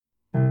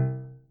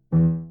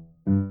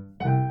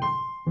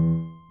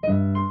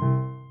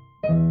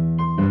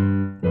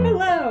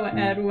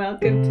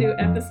welcome to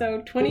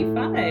episode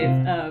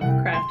 25 of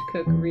Craft,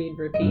 Cook, Read,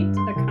 Repeat,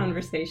 a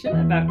conversation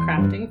about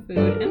crafting,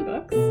 food, and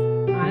books.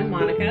 I'm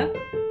Monica.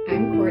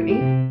 I'm Courtney.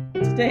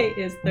 Today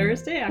is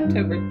Thursday,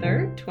 October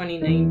 3rd,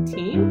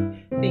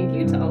 2019. Thank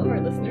you to all of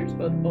our listeners,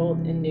 both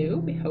old and new.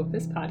 We hope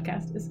this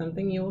podcast is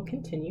something you will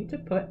continue to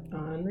put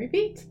on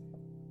repeat.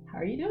 How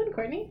are you doing,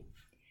 Courtney?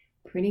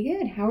 Pretty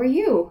good. How are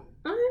you?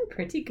 I'm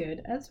pretty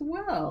good as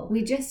well.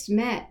 We just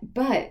met,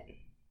 but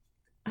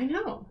I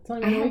know. It's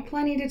only I have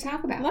plenty to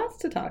talk about. Lots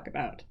to talk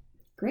about.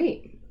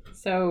 Great.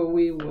 So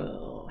we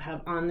will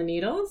have on the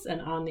needles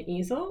and on the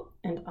easel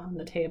and on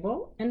the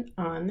table and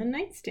on the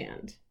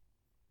nightstand.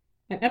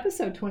 And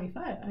episode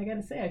 25, I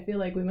gotta say, I feel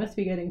like we must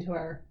be getting to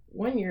our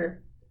 1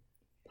 year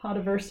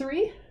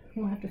podiversary.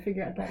 We'll have to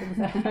figure out that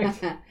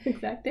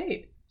exact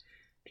date,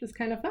 which is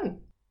kind of fun.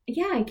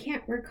 Yeah, I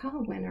can't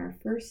recall when our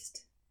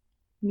first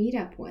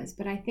meetup was,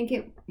 but I think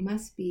it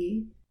must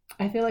be.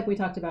 I feel like we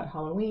talked about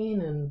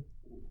Halloween and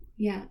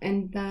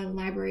the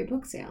library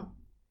book sale.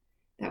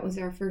 That was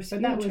our first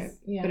field trip,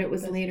 but it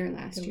was later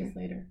last year. It was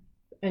later.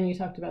 And you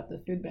talked about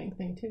the food bank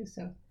thing too,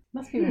 so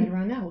must be right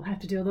around now. We'll have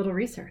to do a little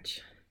research.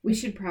 We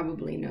should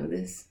probably know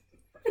this.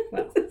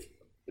 Well,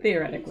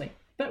 theoretically,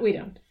 but we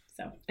don't.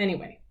 So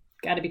anyway,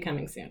 got to be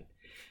coming soon.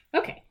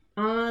 Okay,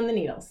 on the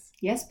needles.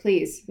 Yes,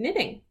 please.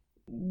 Knitting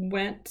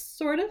went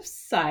sort of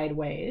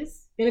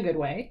sideways in a good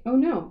way. Oh,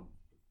 no.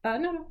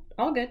 No,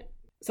 all good.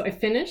 So I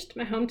finished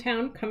my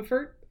Hometown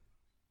Comfort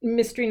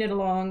Mystery Knit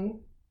Along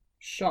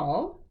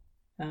shawl.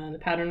 The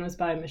pattern was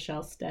by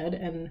Michelle Stead,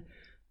 and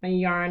my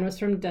yarn was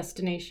from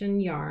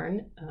Destination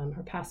Yarn,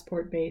 her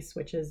Passport base,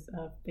 which is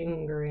a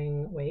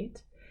fingering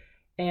weight.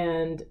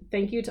 And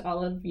thank you to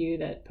all of you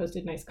that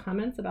posted nice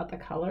comments about the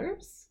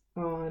colors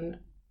on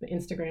the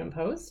Instagram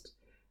post.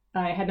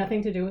 I had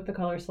nothing to do with the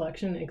color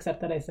selection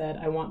except that I said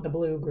I want the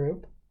blue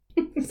group.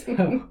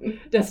 So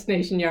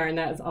Destination Yarn,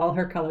 that is all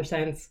her color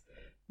sense.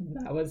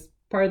 That was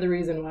part of the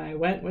reason why I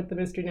went with the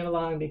Mystery Knit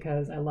Along,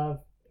 because I love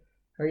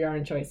her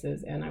yarn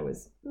choices, and I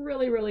was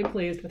really, really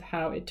pleased with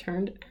how it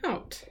turned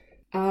out.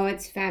 Oh,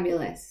 it's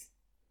fabulous.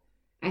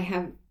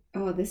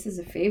 This is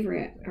a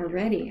favorite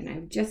already, and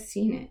I've just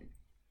seen it.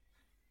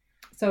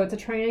 So it's a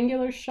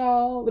triangular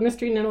shawl. The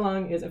Mystery Knit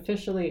Along is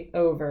officially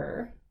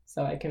over,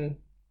 so I can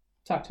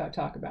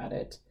talk about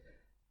it.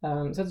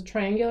 So it's a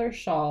triangular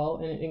shawl,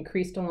 and it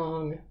increased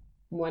along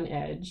one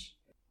edge.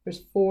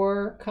 There's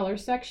 4 color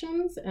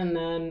sections, and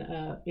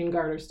then in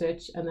garter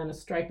stitch, and then a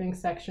striping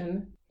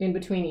section in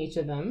between each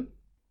of them.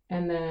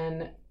 And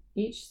then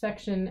each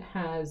section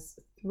has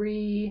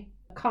 3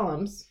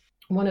 columns.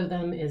 One of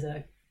them is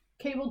a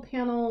cabled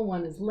panel,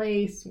 one is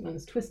lace, one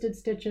is twisted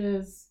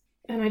stitches.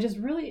 And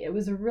it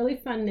was a really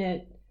fun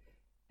knit.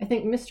 I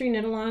think mystery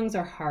knit-alongs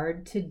are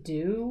hard to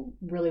do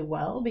really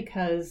well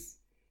because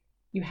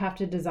you have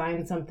to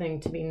design something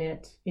to be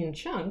knit in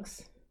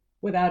chunks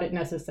without it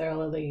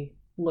necessarily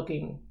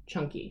looking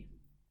chunky,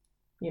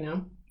 you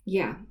know?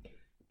 Yeah.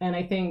 And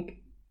I think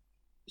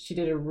she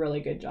did a really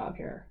good job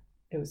here.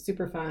 It was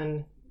super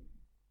fun.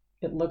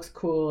 It looks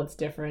cool. It's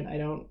different. I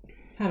don't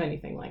have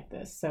anything like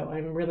this. So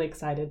I'm really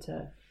excited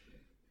to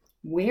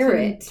wear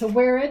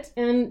it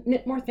and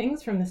knit more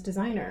things from this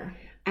designer.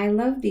 I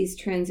love these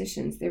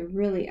transitions. They're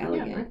really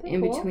elegant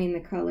between the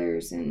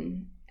colors,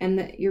 and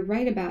you're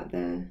right about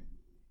the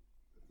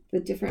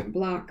different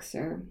blocks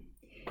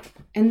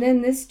and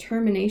then this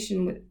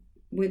termination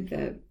with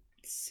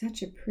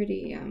such a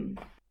pretty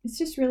it's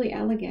just really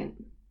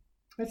elegant.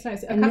 That's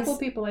nice. A couple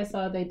people I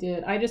saw,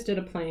 I just did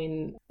a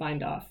plain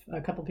bind off.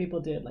 A couple people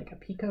did like a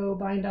picot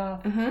bind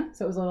off.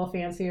 So it was a little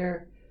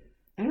fancier.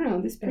 I don't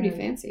know, this is pretty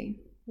fancy.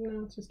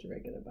 No, it's just a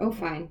regular bind off. Oh,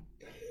 fine.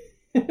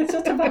 It's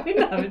just a bind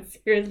off. It's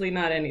seriously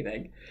not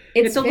anything.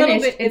 It's a finished.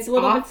 Little bit. It's a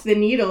little off the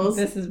needles.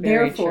 This is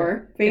very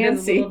therefore true. Fancy. It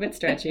is a little bit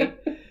stretchy.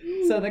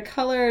 So the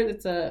color,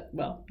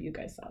 you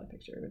guys saw the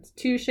picture. It's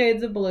 2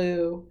 shades of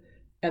blue,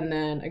 and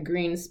then a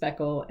green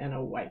speckle and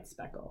a white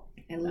speckle.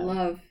 I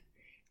love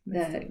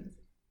the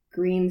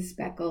green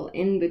speckle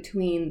in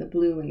between the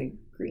blue and the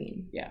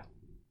green. Yeah.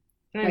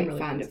 I'm really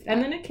fond of that.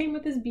 And then it came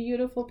with this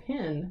beautiful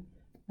pin.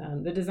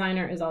 The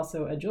designer is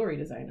also a jewelry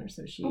designer,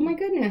 so she my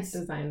goodness,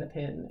 designed the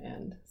pin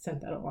and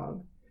sent that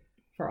along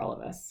for all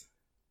of us.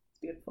 It's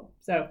beautiful.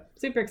 So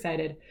super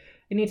excited.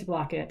 I need to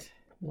block it.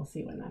 We'll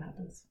see when that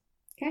happens.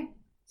 Okay.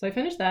 So I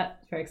finished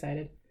that. Very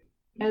excited.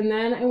 And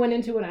then I went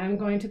into what I'm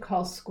going to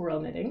call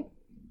squirrel knitting.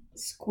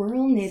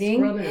 Squirrel knitting?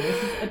 Squirrel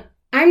knitting.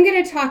 I'm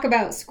going to talk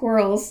about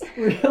squirrels.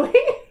 Really?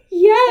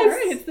 Yes. All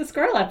right, it's the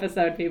squirrel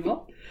episode,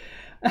 people.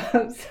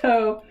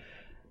 So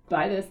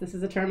by this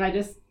is a term I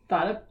just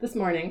thought of this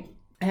morning.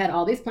 I had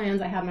all these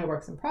plans. I have my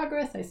works in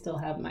progress. I still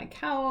have my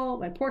cowl,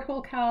 my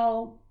porthole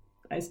cowl.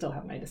 I still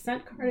have my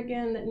descent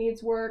cardigan that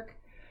needs work.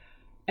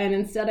 And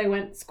instead I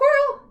went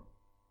squirrel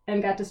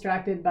and got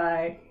distracted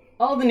by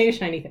all the new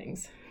shiny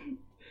things.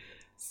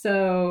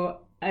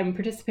 So I'm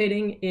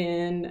participating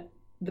in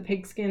the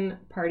Pigskin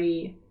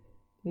Party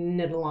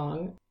Knit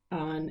Along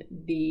on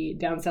the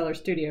Downseller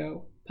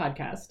Studio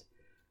podcast,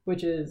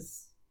 which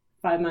is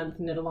 5-month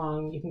knit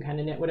along. You can kind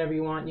of knit whatever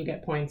you want. You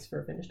get points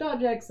for finished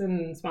objects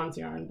and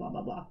sponsor yarn, blah,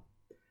 blah, blah.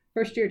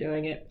 First year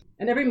doing it.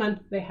 And every month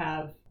they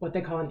have what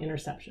they call an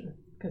interception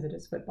because it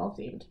is football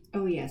themed.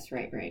 Oh, yes.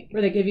 Right.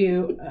 Where they give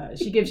you,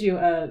 she gives you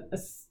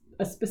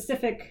a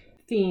specific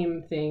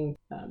theme thing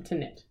to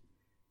knit.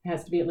 It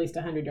has to be at least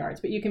 100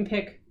 yards, but you can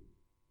pick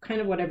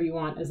kind of whatever you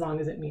want as long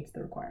as it meets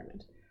the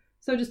requirement.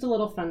 So just a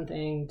little fun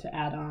thing to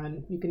add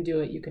on. You can do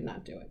it, you can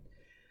not do it.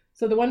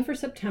 So the one for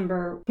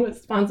September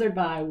was sponsored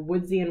by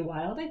Woodsy and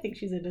Wild. I think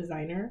she's a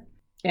designer.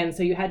 And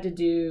so you had to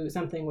do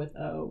something with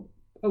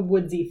a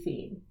woodsy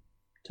theme.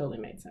 Totally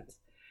made sense.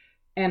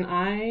 And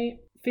I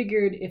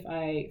figured if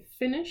I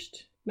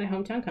finished my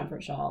hometown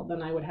comfort shawl,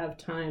 then I would have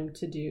time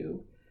to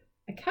do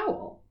a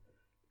cowl.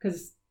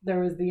 Because there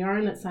was the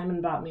yarn that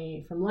Simon bought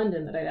me from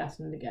London that I'd asked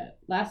him to get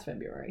last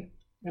February.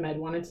 And I'd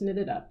wanted to knit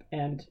it up.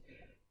 And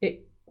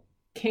it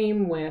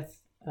came with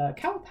a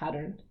cowl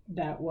pattern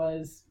that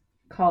was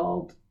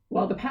called,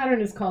 well, the pattern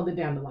is called the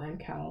Dandelion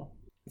Cowl.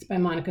 It's by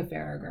Monica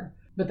Farragher.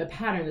 But the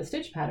pattern, the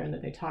stitch pattern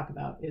that they talk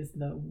about is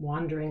the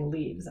Wandering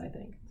Leaves, I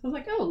think. So I was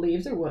like, oh,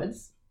 leaves or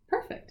woods.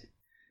 Perfect.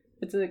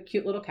 It's a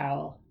cute little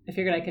cowl. I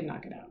figured I could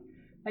knock it out.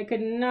 I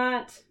could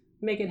not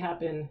make it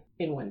happen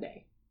in one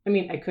day. I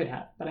mean, I could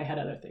have, but I had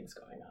other things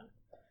going on.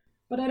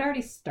 But I'd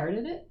already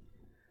started it,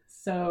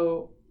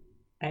 so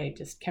I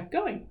just kept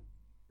going.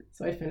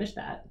 So I finished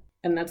that,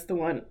 and that's the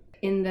one.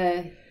 In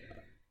the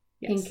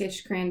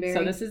pinkish cranberry.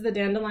 So this is the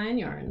Dandelion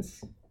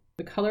Yarns.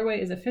 The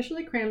colorway is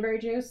officially cranberry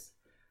juice.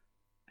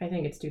 I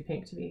think it's too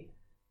pink to be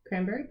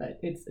cranberry, but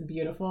it's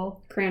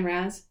beautiful. Cran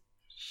raz.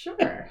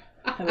 Sure.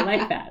 I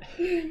like that.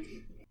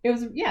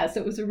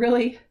 So it was a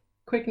really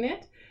quick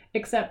knit,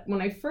 except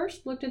when I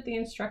first looked at the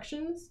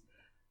instructions,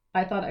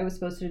 I thought I was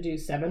supposed to do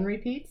 7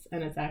 repeats,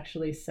 and it's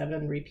actually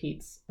 7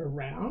 repeats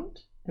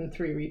around and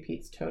 3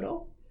 repeats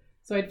total.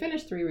 So I'd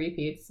finished 3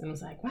 repeats and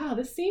was like, wow,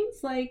 this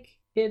seems like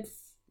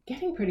it's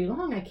getting pretty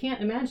long. I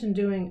can't imagine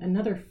doing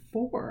another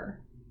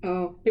 4.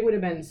 Oh. It would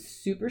have been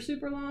super,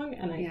 super long,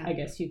 and I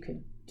guess you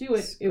could do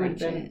it. It would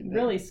have been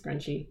really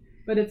scrunchy,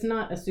 but it's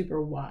not a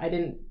super wide. I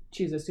didn't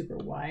choose a super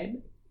wide.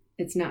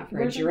 It's not for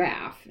a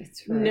giraffe.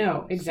 It's for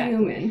exactly.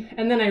 Human.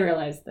 And then I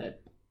realized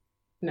that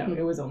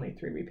it was only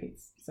 3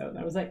 repeats. So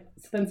I was like,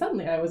 then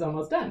suddenly I was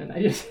almost done, and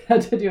I just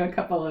had to do a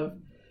couple of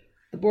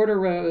the border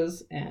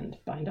rows and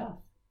bind off.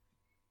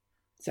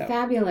 So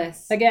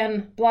fabulous.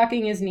 Again,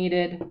 blocking is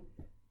needed,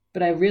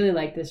 but I really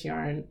like this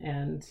yarn,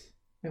 and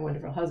my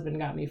wonderful husband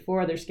got me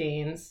 4 other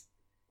skeins,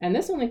 and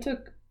this only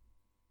took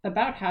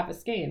about half a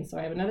skein. So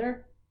I have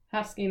another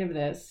half skein of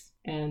this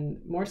and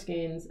more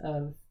skeins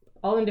of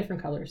all in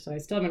different colors. So I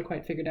still haven't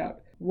quite figured out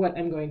what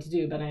I'm going to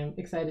do, but I'm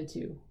excited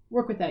to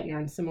work with that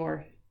yarn some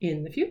more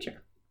in the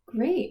future.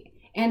 Great.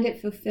 And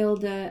it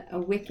fulfilled a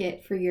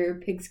wicket for your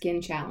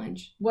pigskin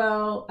challenge.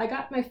 Well, I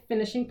got my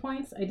finishing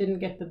points. I didn't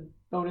get the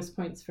bonus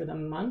points for the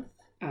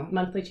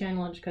monthly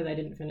challenge because I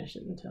didn't finish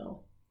it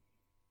until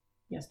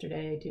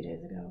yesterday, 2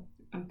 days ago.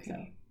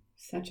 Okay.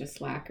 Such a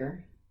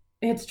slacker.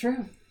 It's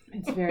true.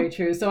 It's very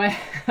true. So I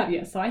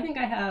think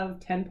I have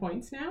 10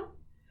 points now.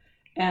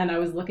 And I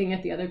was looking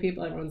at the other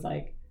people. Everyone's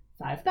like,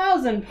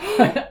 5,000.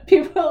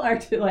 People are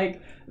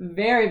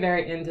very,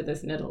 very into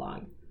this knit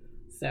along.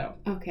 So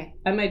okay,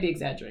 I might be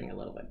exaggerating a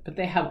little bit, but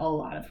they have a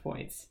lot of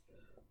points.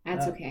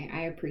 That's okay.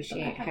 I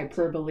appreciate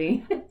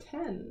hyperbole.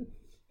 10.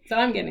 So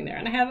I'm getting there,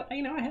 and I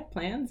have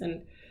plans,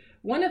 and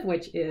one of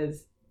which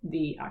is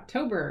the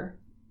October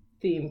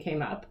theme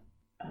came up.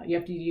 You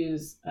have to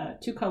use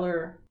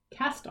 2-color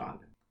cast on,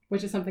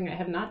 which is something I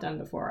have not done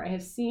before. I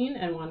have seen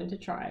and wanted to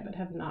try, but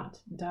have not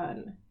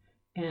done.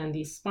 And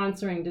the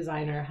sponsoring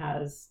designer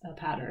has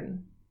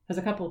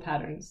a couple of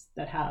patterns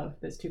that have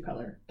this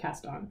 2-color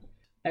cast on.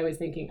 I was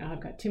thinking,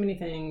 I've got too many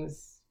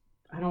things.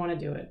 I don't want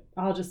to do it.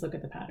 I'll just look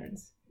at the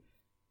patterns.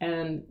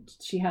 And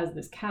she has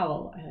this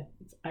cowl.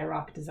 It's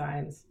iRock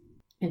Designs.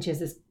 And she has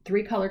this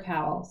 3-color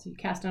cowl. So you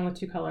cast on with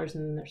 2 colors,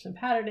 and then there's some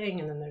patterning,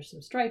 and then there's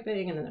some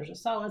striping, and then there's a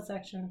solid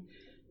section.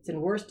 It's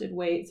in worsted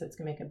weight, so it's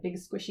going to make a big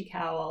squishy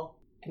cowl.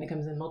 And it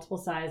comes in multiple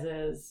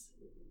sizes.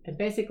 It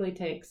basically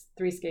takes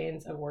 3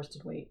 skeins of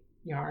worsted weight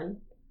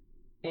yarn.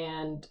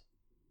 And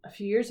a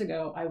few years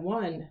ago, I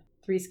won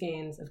 3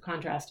 skeins of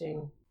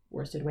contrasting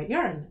worsted weight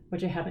yarn,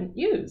 which I haven't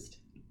used.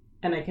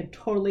 And I could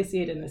totally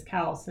see it in this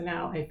cowl. So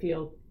now I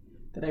feel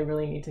that I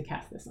really need to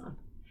cast this on.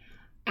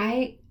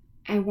 I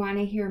want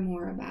to hear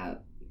more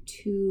about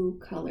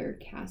 2-color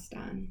cast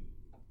on.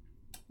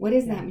 What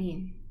does that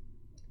mean?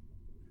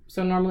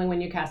 So normally when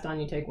you cast on,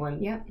 you take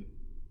one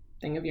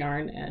thing of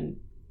yarn and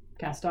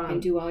cast on.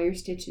 And do all your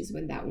stitches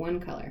with that 1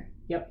 color.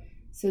 Yep.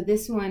 So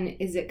this one,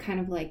 is it kind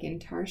of like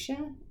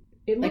Intarsia?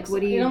 It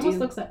almost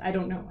looks like, I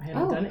don't know. I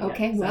haven't done it yet.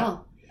 Okay,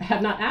 well. I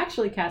have not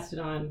actually cast it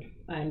on.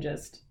 I'm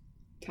just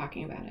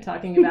talking about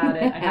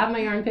it. I have my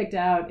yarn picked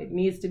out. It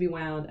needs to be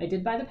wound. I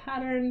did buy the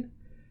pattern.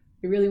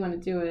 I really want to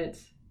do it.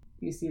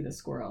 You see the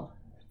squirrel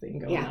thing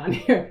going on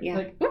here. Yeah.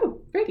 Like,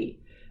 ooh,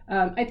 pretty.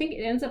 I think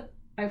it ends up,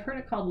 I've heard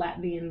it called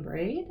Latvian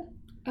braid.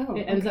 Oh,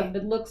 it ends up,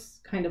 it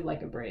looks kind of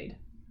like a braid.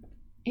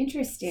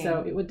 Interesting.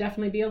 So it would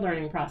definitely be a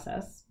learning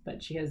process,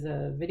 but she has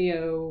a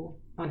video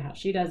on how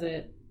she does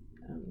it.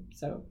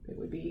 So it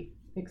would be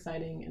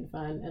exciting and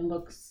fun, and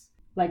looks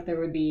like there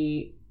would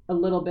be a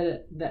little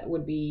bit that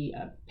would be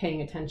a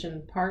paying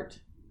attention part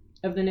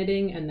of the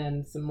knitting, and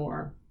then some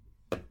more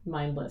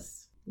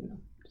mindless,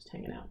 just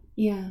hanging out.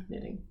 Yeah.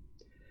 Knitting.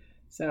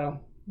 So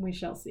we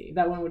shall see.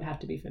 That one would have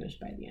to be finished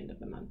by the end of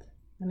the month.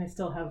 And I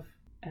still have,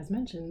 as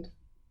mentioned,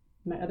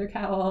 my other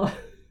cowl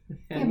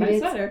and my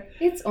sweater.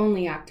 It's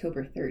only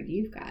October 3rd.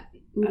 You've got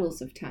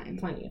oodles of time.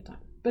 Plenty of time.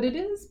 But it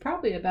is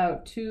probably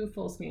about 2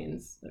 full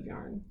skeins of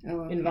yarn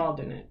involved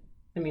in it.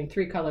 I mean,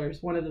 3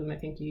 colors. One of them I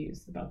think you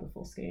used about the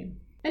full skein.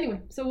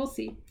 Anyway, so we'll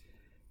see.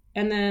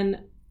 And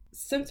then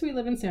since we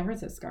live in San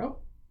Francisco,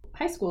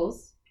 high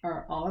schools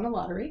are all on a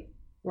lottery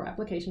or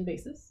application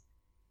basis.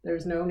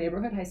 There's no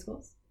neighborhood high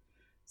schools.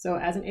 So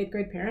as an 8th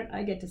grade parent,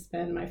 I get to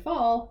spend my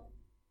fall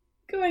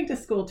going to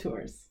school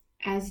tours.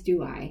 As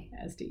do I.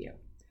 As do you.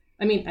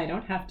 I mean, I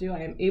don't have to. I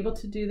am able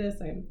to do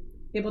this. I am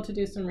able to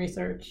do some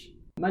research.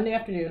 Monday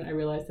afternoon, I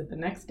realized that the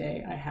next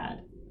day I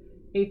had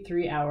a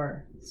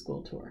 3-hour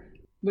school tour,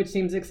 which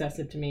seems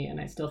excessive to me,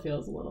 and I still feel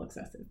it's a little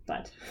excessive,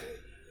 but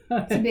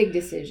it's a big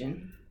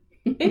decision.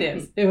 It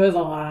is. It was a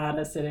lot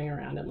of sitting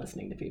around and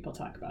listening to people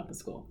talk about the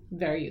school.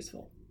 Very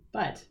useful.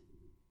 But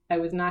I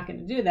was not going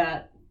to do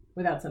that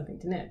without something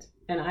to knit.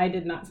 And I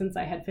did not, since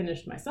I had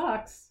finished my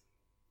socks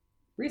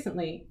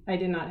recently, I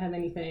did not have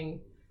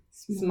anything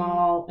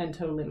small and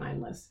totally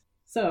mindless.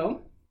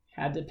 So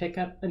had to pick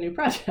up a new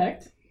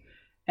project,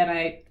 and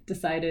I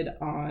decided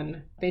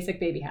on basic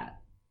baby hat.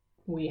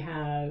 We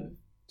have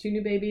 2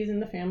 new babies in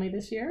the family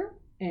this year,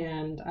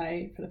 and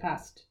I, for the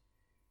past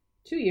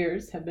 2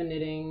 years, have been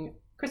knitting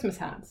Christmas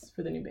hats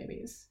for the new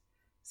babies.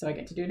 So I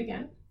get to do it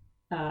again.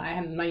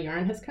 My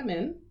yarn has come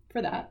in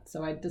for that,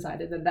 so I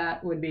decided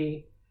that would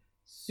be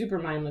super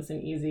mindless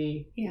and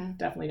easy. Yeah.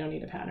 Definitely don't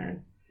need a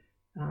pattern.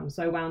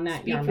 So I wound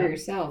that yarn. Speak for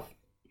yourself.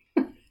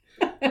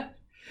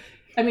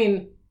 I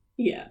mean,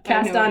 yeah,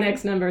 cast on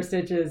X number of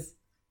stitches,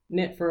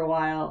 knit for a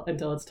while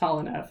until it's tall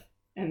enough,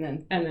 and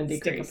then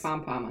decrease. Stick a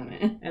pom-pom on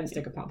it. And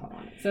stick a pom-pom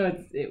on it. So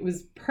it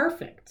was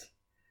perfect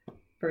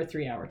for a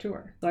 3-hour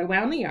tour. So I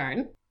wound the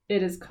yarn.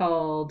 It is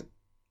called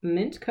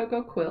Mint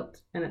Cocoa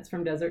Quilt, and it's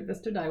from Desert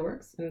Vista Dye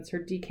Works, and it's her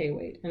DK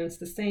weight, and it's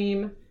the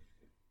same.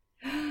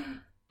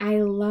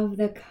 I love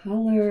the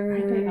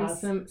colors. Aren't they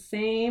awesome?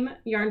 Same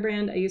yarn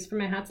brand I used for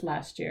my hats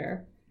last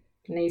year.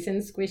 Nice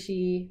and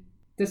squishy.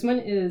 This one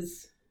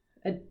is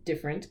a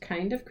different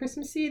kind of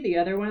Christmassy. The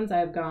other ones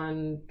I've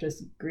gone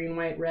just green,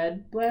 white,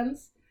 red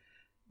blends.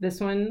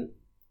 This one,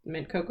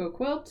 Mint Cocoa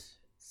Quilt.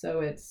 So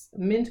it's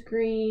mint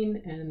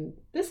green, and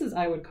this is,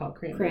 I would call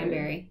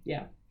cranberry.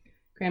 Yeah.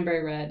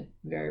 Cranberry red,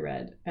 very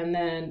red. And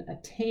then a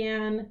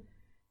tan,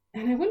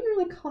 and I wouldn't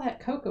really call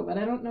that cocoa, but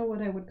I don't know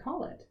what I would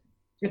call it.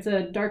 It's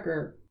a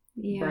darker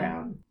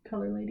brown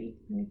color, lady.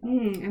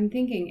 I'm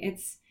thinking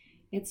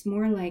it's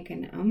more like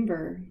an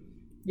umber.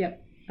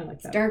 Yep, I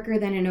like that. It's darker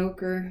than an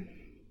ochre,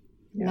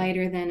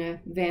 lighter than a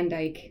Van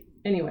Dyke.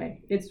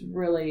 Anyway, it's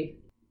really,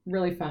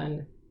 really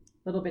fun.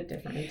 A little bit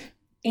different.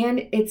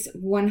 And it's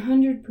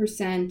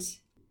 100%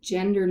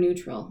 gender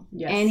neutral.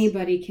 Yes.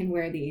 Anybody can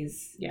wear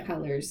these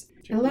colors.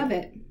 I love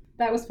it.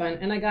 That was fun.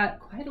 And I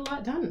got quite a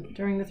lot done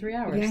during the 3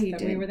 hours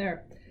we were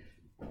there.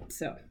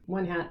 So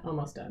 1 hat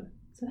almost done.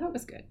 So that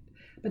was good.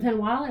 But then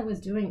while I was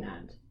doing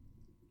that,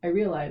 I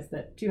realized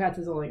that 2 hats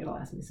is only going to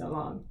last me so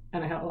long.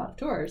 And I have a lot of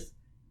tours.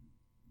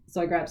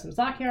 So I grabbed some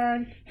sock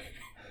yarn,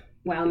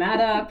 wound that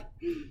up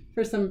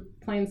for some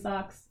plain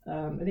socks.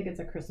 I think it's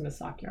a Christmas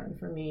sock yarn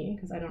for me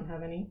because I don't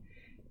have any.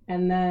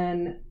 And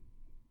then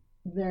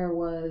there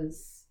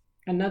was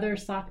another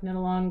sock knit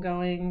along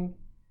going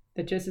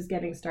that just is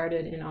getting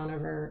started in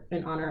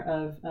honor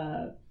of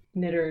a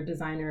knitter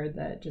designer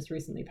that just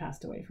recently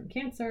passed away from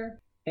cancer.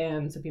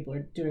 And so people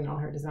are doing all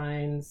her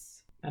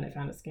designs, and I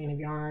found a skein of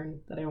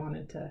yarn that I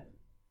wanted to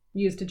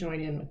use to join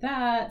in with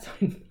that. So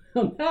I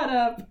filled that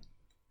up.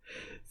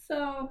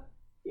 So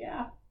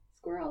yeah,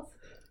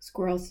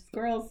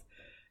 squirrels.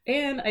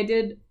 And I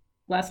did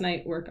last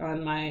night work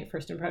on my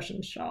First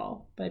Impressions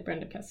shawl by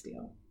Brenda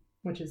Castillo,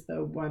 which is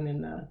the one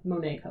in the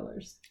Monet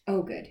colors.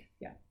 Oh, good.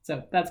 Yeah,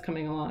 so that's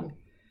coming along.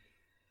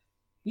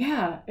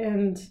 Yeah,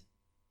 and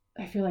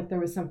I feel like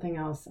there was something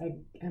else. I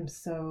am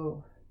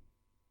so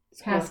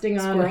casting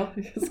on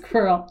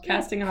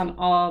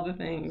all the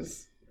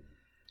things,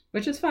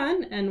 which is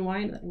fun, and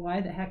why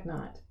the heck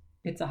not?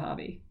 It's a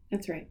hobby.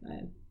 That's right.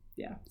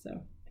 Yeah, so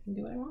I can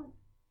do what I want.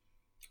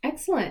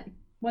 Excellent.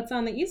 What's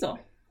on the easel?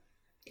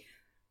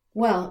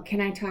 Well,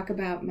 can I talk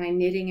about my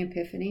knitting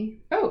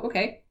epiphany? Oh,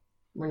 okay.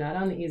 We're not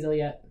on the easel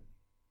yet.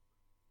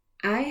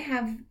 I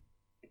have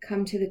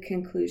come to the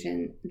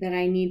conclusion that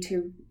I need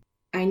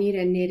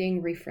a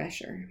knitting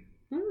refresher.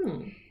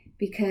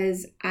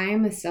 Because I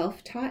am a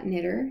self-taught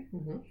knitter,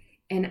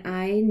 and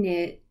I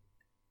knit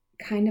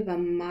kind of a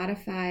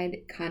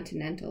modified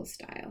continental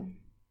style.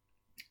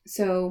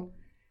 So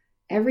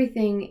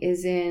everything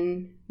is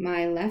in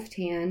my left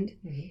hand,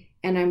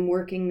 and I'm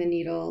working the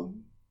needle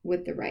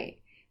with the right.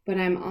 But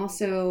I'm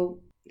also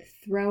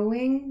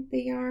throwing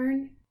the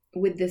yarn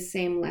with the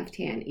same left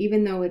hand.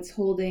 Even though it's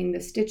holding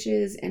the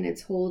stitches and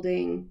it's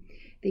holding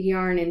the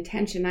yarn in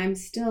tension, I'm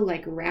still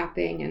like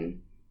wrapping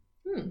and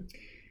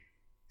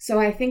so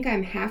I think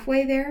I'm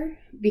halfway there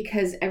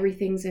because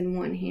everything's in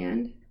one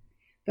hand.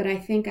 But I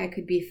think I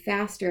could be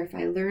faster if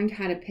I learned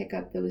how to pick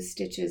up those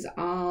stitches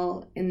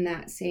all in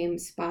that same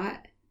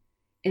spot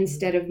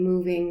instead of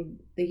moving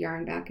the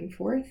yarn back and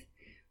forth.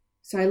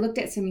 So I looked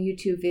at some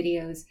YouTube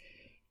videos,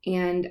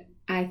 and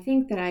I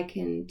think that I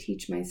can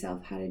teach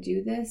myself how to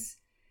do this,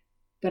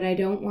 but I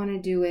don't want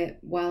to do it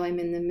while I'm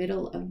in the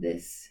middle of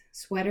this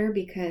sweater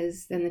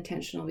because then the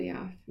tension will be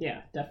off.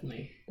 Yeah,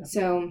 definitely.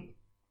 So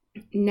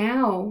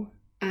now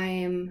I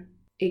am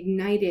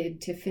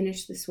ignited to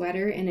finish the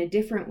sweater in a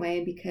different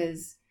way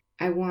because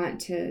I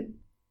want to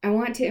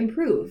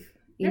improve.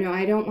 You know,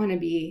 I don't want to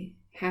be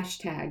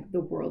hashtag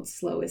the world's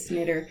slowest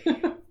knitter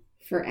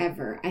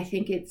forever. I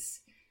think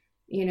it's,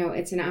 you know,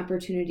 it's an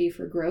opportunity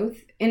for growth,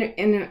 and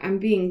I'm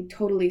being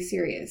totally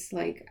serious.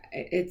 Like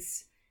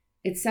it's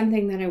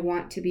something that I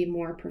want to be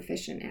more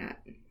proficient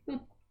at.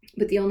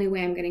 But the only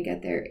way I'm going to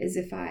get there is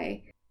if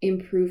I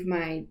improve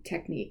my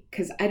technique,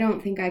 because I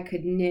don't think I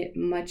could knit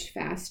much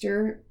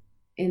faster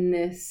in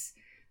this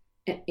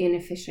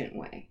inefficient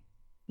way.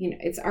 You know,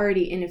 it's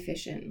already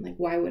inefficient. Like,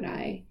 why would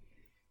I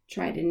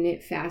try to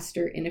knit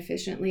faster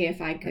inefficiently?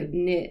 If I could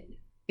knit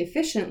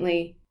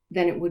efficiently,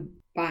 then it would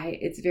by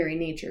its very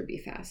nature be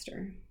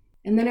faster.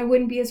 And then I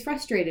wouldn't be as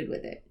frustrated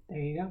with it. There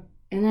you go.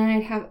 And then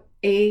I'd have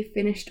a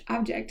finished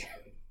object.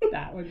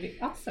 That would be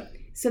awesome.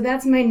 So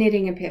that's my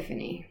knitting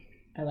epiphany.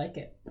 I like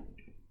it.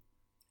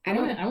 I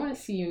want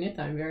to see you knit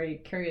that. I'm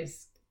very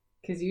curious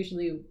because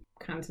usually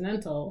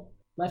continental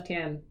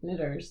left-hand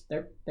knitters,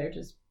 they're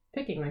just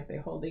picking, like they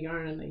hold the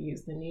yarn and they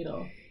use the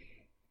needle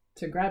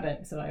to grab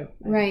it. So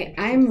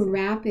I'm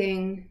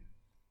wrapping,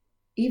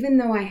 even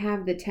though I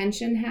have the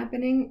tension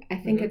happening, I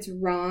think it's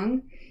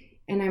wrong,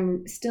 and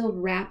I'm still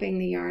wrapping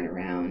the yarn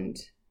around.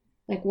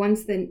 Like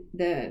once the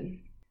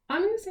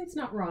I'm going to say it's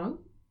not wrong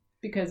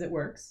because it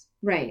works.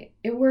 Right.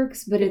 It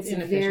works, but it's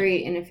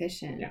very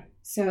inefficient. Yeah.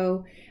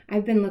 So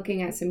I've been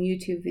looking at some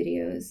YouTube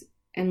videos,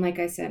 and like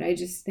I said, I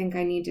just think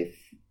I need to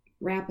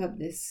wrap up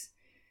this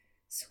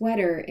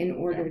sweater in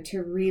order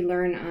to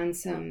relearn on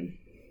some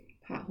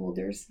pot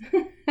holders.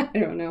 I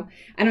don't know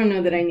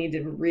that I need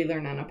to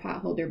relearn on a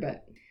pot holder,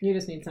 but you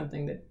just need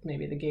something that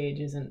maybe the gauge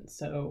isn't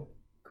so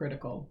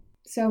critical.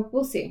 So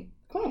we'll see.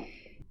 Cool.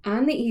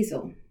 On the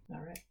easel.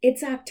 All right.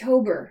 It's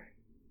October.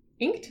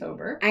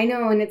 Inktober? I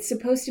know, and it's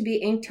supposed to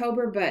be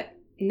Inktober, but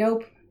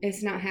nope,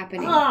 it's not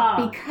happening.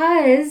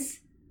 Because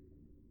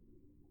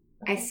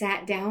I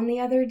sat down the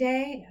other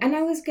day, and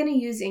I was going to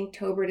use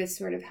Inktober to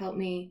sort of help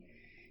me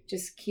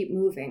just keep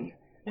moving.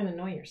 And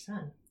annoy your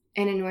son.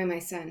 And annoy my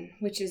son,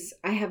 which is,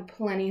 I have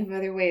plenty of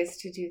other ways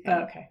to do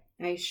that. Okay.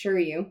 I assure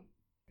you.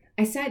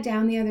 I sat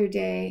down the other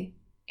day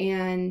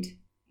and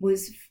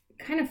was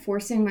kind of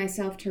forcing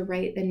myself to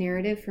write the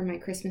narrative for my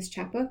Christmas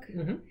chapbook.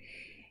 Mm-hmm.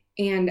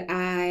 And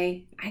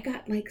I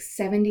got like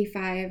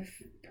 75%,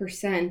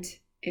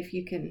 if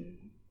you can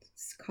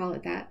call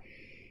it that.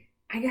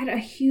 I got a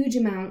huge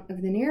amount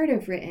of the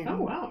narrative written.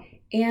 Oh, wow.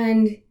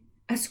 And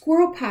a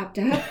squirrel popped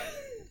up.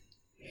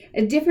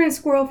 A different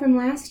squirrel from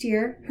last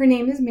year. Her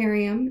name is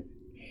Miriam.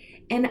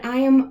 And I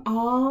am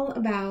all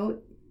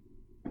about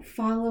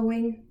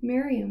following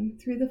Miriam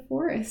through the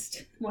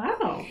forest.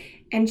 Wow.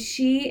 And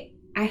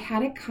I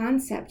had a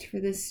concept for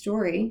this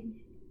story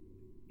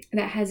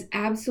that has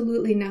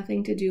absolutely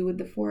nothing to do with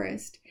the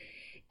forest.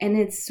 And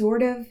it's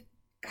sort of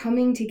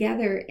coming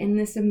together in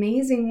this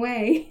amazing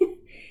way.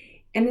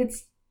 And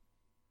it's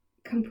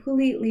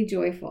completely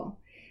joyful.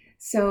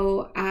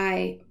 So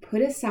I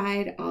put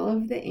aside all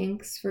of the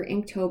inks for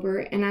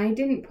Inktober, and I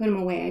didn't put them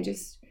away. I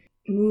just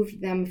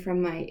moved them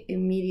from my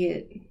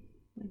immediate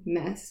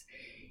mess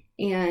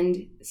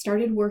and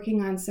started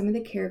working on some of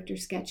the character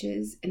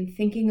sketches and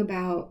thinking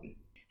about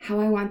how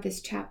I want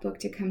this chapbook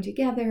to come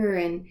together,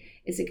 and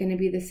is it going to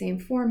be the same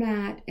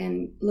format,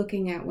 and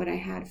looking at what I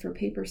had for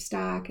paper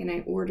stock. And I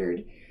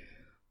ordered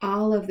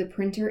all of the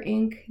printer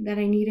ink that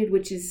I needed,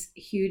 which is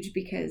huge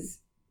because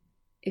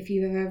if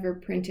you have ever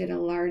printed a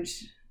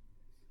large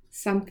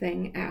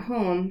something at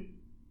home,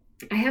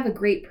 I have a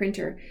great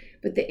printer,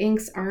 but the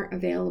inks aren't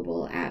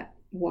available at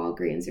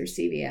Walgreens or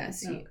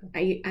CVS. Oh,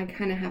 okay. I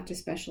kind of have to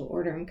special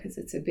order them because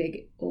it's a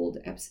big old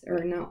Epson,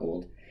 or not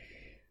old,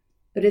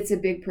 but it's a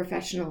big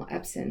professional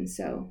Epson.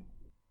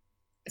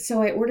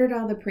 So I ordered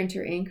all the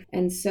printer ink,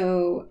 and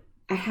so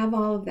I have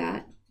all of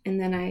that, and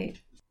then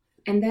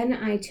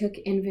I took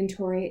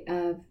inventory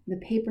of the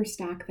paper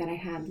stock that I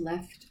had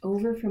left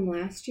over from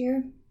last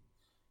year,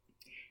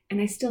 and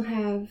I still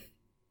have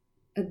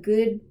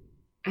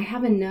I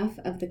have enough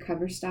of the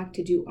cover stock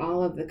to do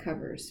all of the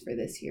covers for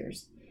this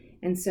year's.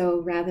 And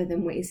so rather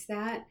than waste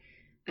that,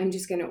 I'm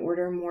just going to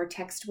order more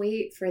text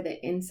weight for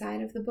the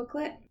inside of the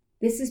booklet.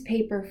 This is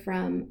paper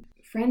from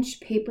French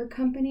Paper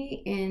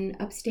Company in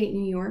upstate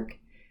New York.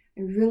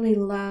 I really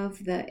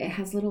love it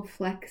has little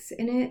flecks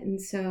in it, and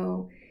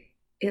so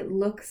it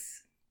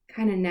looks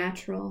kind of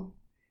natural.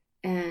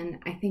 and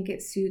I think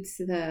it suits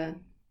the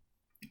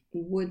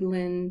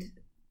woodland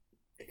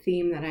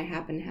theme that I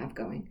happen to have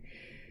going.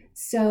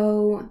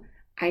 So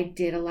I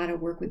did a lot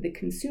of work with the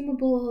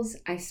consumables.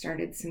 I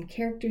started some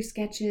character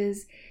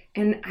sketches,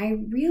 and I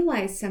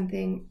realized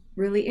something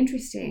really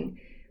interesting.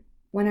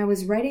 When I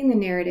was writing the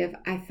narrative,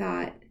 I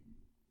thought,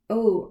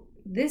 oh,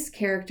 this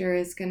character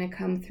is going to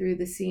come through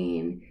the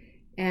scene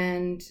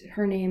and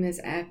her name is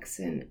X,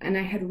 and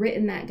I had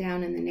written that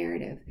down in the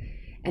narrative.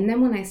 And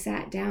then when I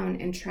sat down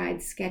and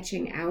tried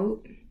sketching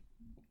out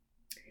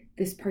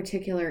this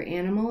particular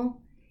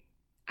animal,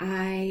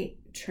 I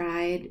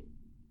tried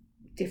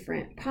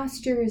different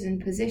postures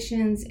and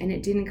positions, and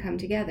it didn't come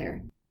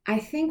together. I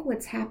think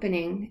what's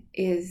happening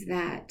is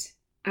that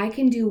I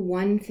can do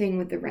one thing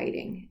with the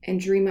writing and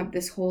dream up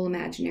this whole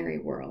imaginary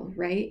world,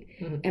 right?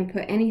 Mm-hmm. And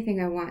put anything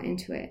I want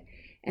into it.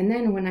 And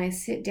then when I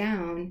sit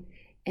down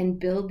and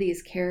build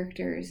these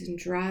characters and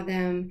draw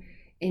them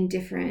in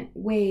different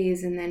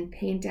ways and then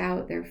paint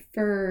out their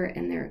fur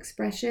and their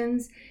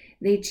expressions,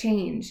 they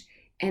change.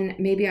 And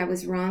maybe I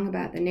was wrong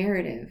about the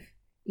narrative,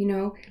 you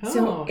know?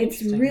 So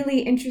it's really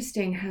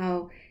interesting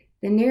how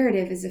the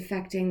narrative is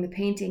affecting the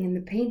painting and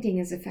the painting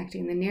is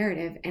affecting the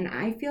narrative. And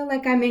I feel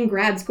like I'm in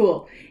grad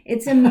school.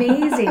 It's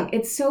amazing.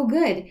 It's so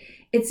good.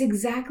 It's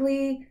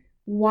exactly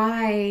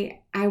why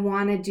I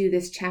want to do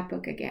this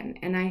chapbook again.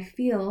 And I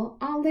feel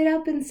all lit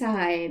up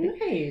inside.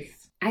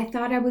 Nice. I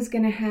thought I was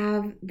going to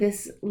have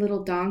this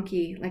little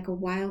donkey, like a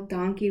wild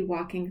donkey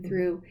walking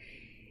through.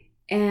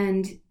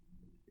 And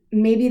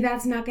maybe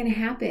that's not going to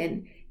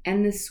happen.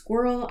 And the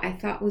squirrel I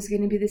thought was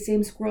going to be the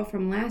same squirrel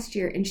from last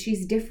year, and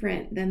she's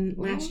different than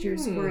last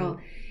year's squirrel.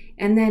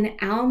 And then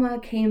Alma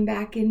came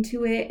back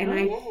into it, and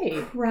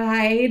I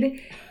cried,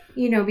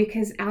 you know,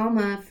 because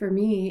Alma for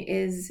me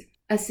is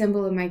a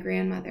symbol of my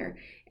grandmother.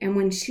 And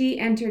when she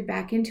entered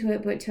back into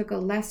it but took a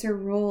lesser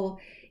role,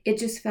 it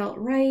just felt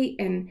right.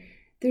 And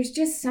there's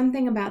just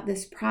something about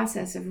this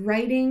process of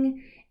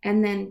writing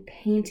and then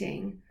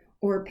painting,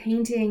 or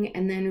painting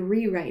and then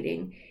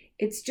rewriting.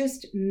 It's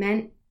just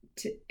meant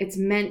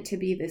to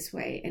be this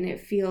way, and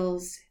it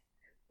feels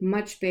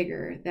much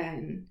bigger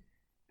than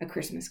a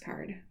Christmas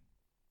card.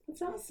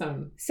 That's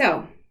awesome.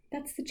 So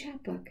that's the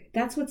chapbook.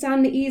 That's what's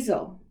on the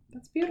easel.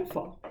 That's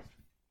beautiful.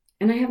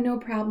 And I have no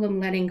problem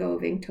letting go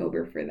of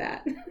Inktober for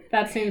that.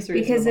 That seems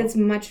reasonable. Because it's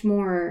much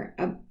more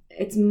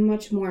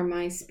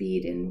my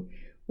speed and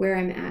where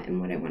I'm at and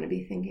what I want to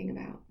be thinking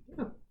about.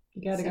 Oh,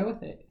 you got to go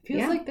with it. It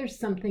feels like there's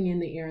something in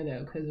the air,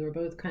 though, because we're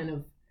both kind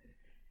of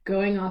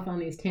going off on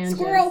these tangents.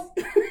 Squirrel!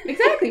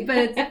 Exactly, but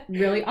it's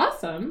really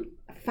awesome.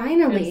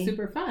 Finally. And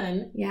super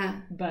fun.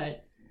 Yeah.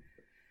 But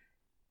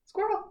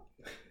squirrel.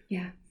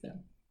 Yeah.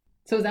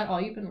 So is that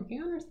all you've been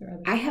working on, or is there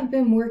other stuff? I have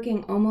been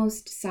working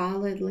almost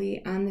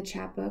solidly on the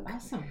chapbook.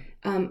 Awesome.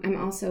 I'm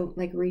also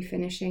like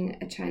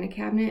refinishing a china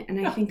cabinet,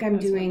 and I think I'm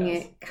doing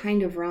it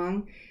kind of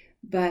wrong,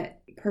 but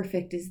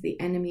perfect is the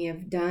enemy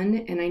of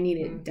done, and I need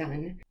it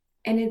done.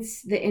 And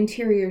it's the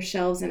interior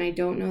shelves, and I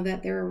don't know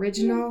that they're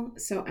original,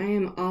 so I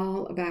am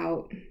all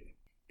about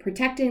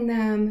protecting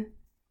them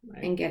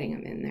and getting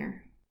them in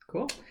there.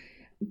 Cool.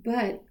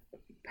 But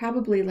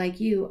probably like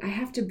you, I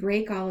have to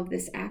break all of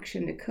this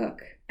action to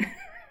cook.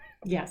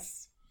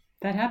 Yes,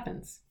 that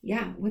happens.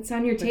 Yeah. What's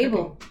on your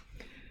table?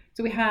 Cooking.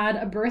 So we had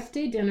a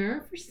birthday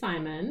dinner for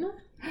Simon,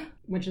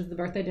 which is the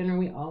birthday dinner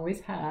we always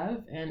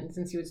have. And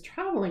since he was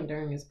traveling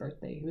during his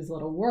birthday, he was a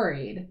little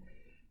worried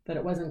that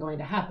it wasn't going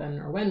to happen,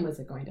 or when was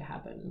it going to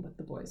happen with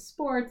the boys'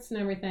 sports and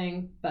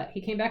everything. But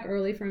he came back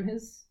early from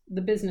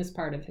the business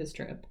part of his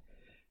trip.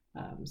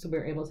 So we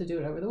were able to do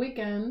it over the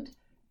weekend.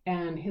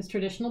 And his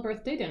traditional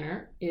birthday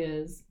dinner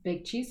is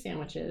baked cheese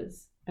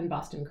sandwiches and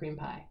Boston cream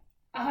pie.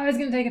 Oh, I was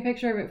going to take a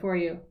picture of it for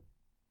you.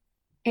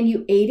 And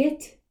you ate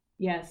it?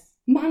 Yes.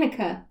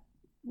 Monica.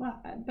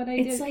 Well, but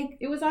it's like,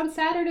 it was on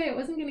Saturday. It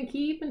wasn't going to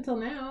keep until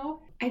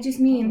now. I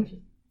just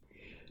mean,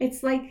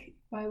 it's like,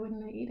 why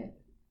wouldn't I eat it?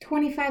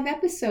 25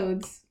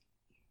 episodes.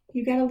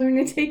 You got to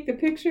learn to take the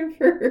picture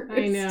first.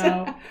 I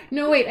know.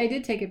 No, wait, I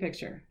did take a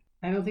picture.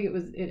 I don't think it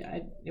was,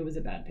 it was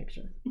a bad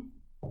picture.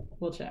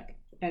 We'll check.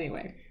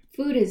 Anyway.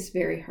 Food is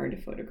very hard to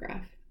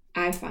photograph,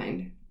 I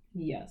find.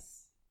 Yes.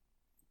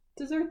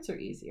 Desserts are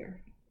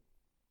easier.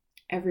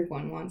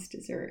 Everyone wants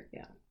dessert.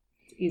 Yeah.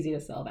 It's easy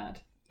to sell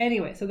that.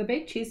 Anyway, so the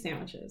baked cheese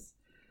sandwiches.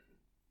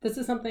 This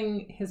is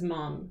something his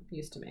mom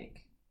used to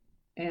make.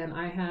 And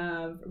I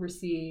have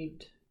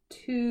received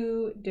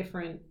 2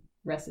 different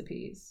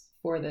recipes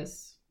for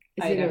this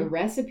item. Is it a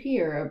recipe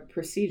or a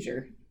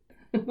procedure?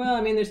 Well,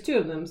 I mean, there's 2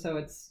 of them, so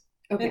it's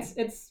okay.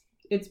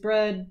 It's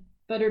bread,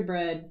 buttered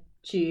bread,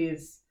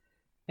 cheese,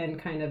 and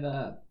kind of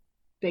a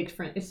baked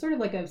French. It's sort of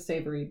like a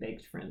savory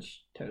baked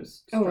French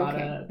toast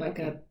strata,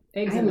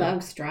 eggs. I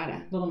love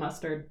strata. Little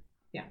mustard,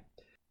 yeah.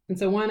 And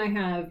so one I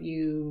have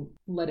you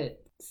let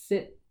it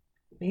sit,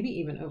 maybe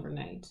even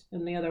overnight,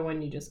 and the other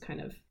one you just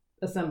kind of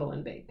assemble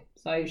and bake.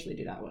 So I usually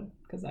do that one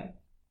because I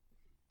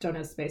don't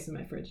have space in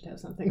my fridge to have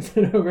something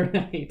sit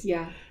overnight.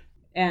 Yeah.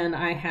 And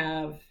I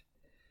have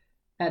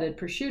added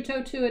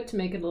prosciutto to it to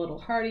make it a little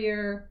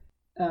heartier.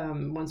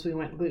 Once we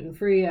went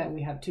gluten-free,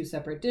 we have 2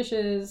 separate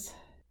dishes.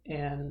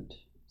 And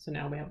so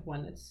now we have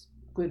one that's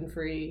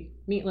gluten-free,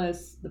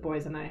 meatless. The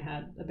boys and I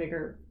had a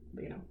bigger,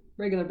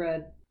 regular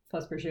bread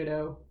plus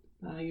prosciutto.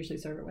 I usually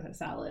serve it with a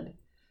salad.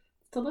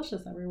 It's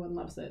delicious. Everyone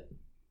loves it.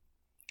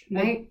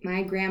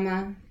 My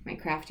grandma, my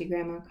crafty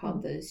grandma,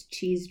 called those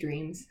cheese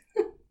dreams.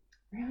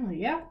 Really?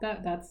 Yeah,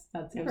 that's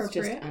it was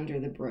just under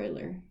the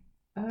broiler.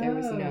 Oh.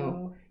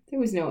 There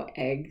was no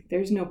egg.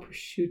 There's no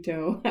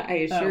prosciutto. I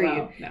assure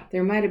you. No.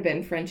 There might have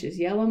been French's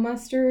yellow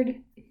mustard.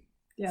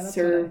 Yeah, that's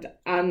served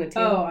on the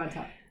table. Oh, on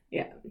top.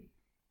 Yeah.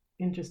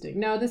 Interesting.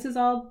 No, this is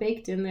all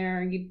baked in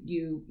there.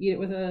 You eat it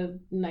with a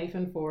knife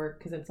and fork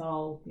because it's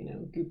all,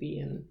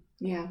 goopy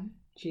and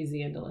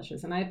cheesy and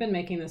delicious. And I've been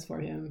making this for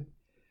him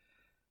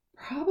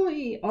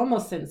probably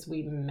almost since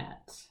we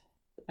met.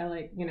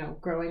 I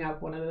growing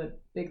up, one of the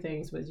big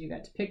things was you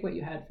got to pick what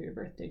you had for your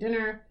birthday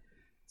dinner.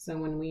 So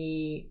when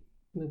we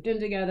moved in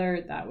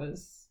together, that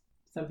was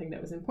something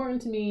that was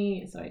important to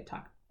me. So I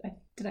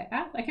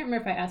can't remember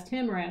if I asked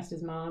him or I asked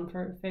his mom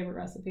for a favorite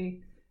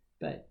recipe,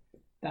 but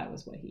that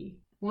was what he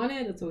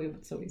wanted. So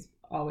we've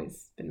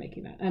always been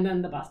making that. And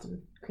then the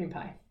Boston cream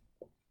pie,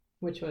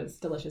 which was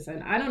delicious.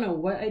 And I don't know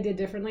what I did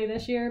differently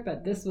this year,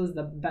 but this was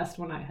the best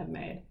one I have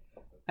made.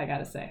 I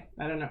gotta say,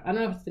 I don't know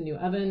if it's the new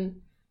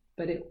oven,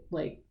 but it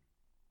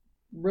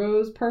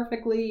rose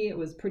perfectly. It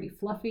was pretty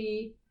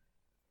fluffy.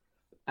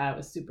 I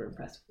was super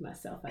impressed with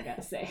myself, I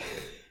gotta say.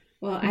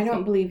 Well, I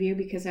don't believe you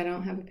because I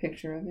don't have a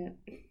picture of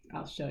it.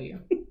 I'll show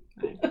you.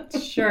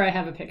 I'm sure I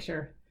have a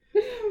picture.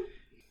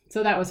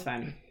 So that was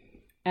fun.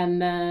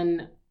 And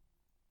then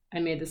I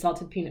made the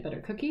salted peanut butter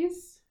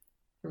cookies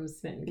from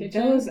Smitten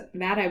Kitchen.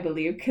 That I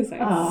believe because I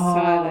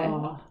saw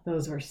that.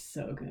 Those were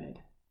so good.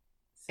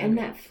 And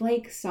that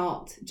flake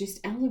salt just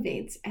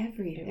elevates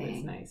everything. It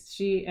was nice.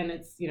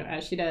 It's,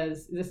 as she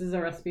does, this is a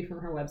recipe from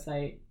her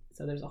website.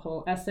 So there's a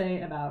whole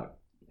essay about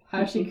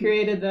how she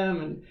created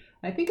them. And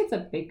I think it's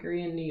a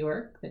bakery in New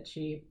York that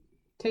she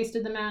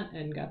tasted them at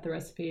and got the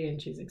recipe,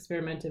 and she's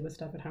experimented with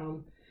stuff at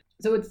home.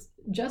 So it's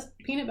just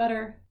peanut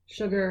butter,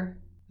 sugar,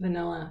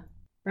 vanilla,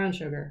 brown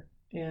sugar,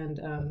 and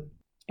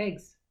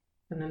eggs,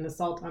 and then the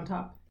salt on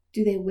top.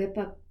 Do they whip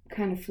up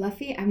kind of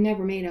fluffy? I've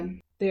never made them.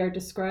 They are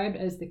described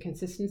as the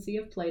consistency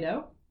of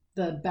Play-Doh,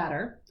 the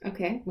batter.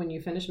 Okay. When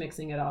you finish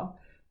mixing it all.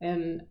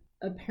 And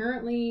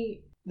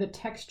apparently the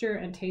texture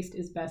and taste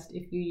is best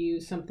if you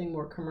use something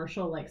more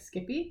commercial like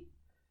Skippy.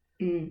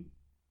 Mm.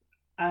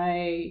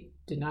 I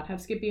did not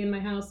have Skippy in my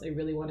house. I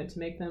really wanted to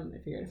make them. I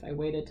figured if I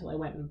waited till I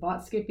went and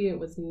bought Skippy, it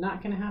was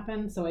not going to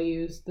happen. So I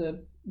used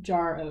the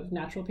jar of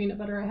natural peanut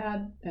butter I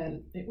had,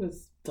 and it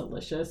was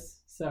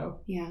delicious. So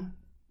yeah,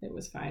 it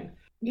was fine.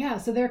 Yeah,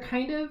 so they're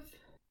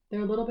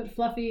a little bit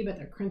fluffy, but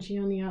they're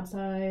crunchy on the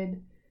outside.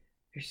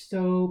 They're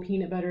so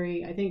peanut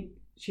buttery. I think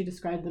she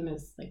described them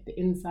as like the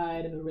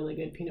inside of a really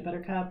good peanut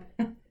butter cup.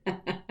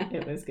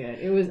 It was good.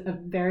 It was a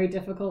very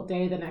difficult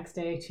day the next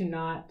day to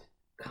not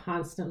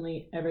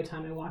constantly, every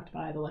time I walked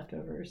by, the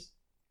leftovers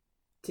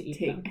to eat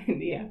them.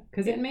 Yeah,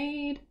 because it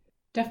made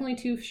definitely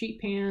 2 sheet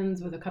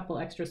pans with a couple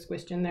extra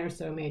squished in there,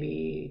 so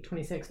maybe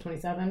 26,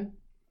 27.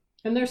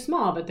 And they're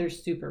small, but they're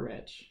super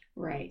rich.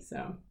 Right.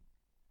 So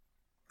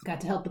got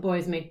to help the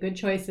boys make good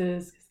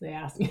choices because they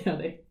asked,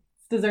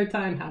 it's dessert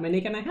time. How many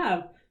can I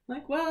have? I'm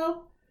like,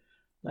 well,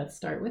 let's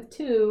start with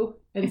 2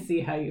 and see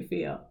how you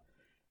feel.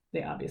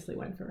 They obviously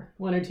went for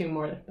 1 or 2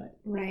 more, but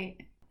right.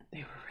 They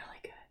were really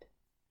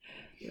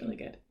good. Really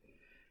good.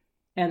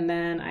 And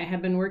then I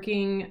have been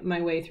working my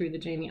way through the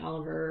Jamie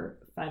Oliver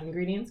 5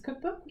 ingredients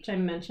cookbook, which I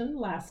mentioned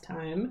last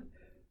time.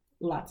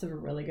 Lots of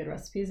really good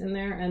recipes in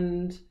there.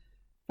 And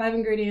 5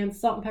 ingredients,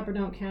 salt and pepper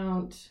don't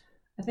count.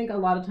 I think a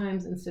lot of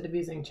times instead of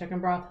using chicken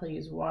broth, he'll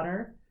use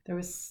water. There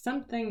was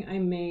something I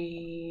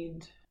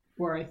made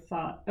where I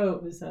thought,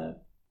 it was a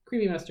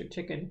creamy mustard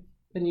chicken.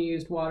 Then you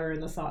used water in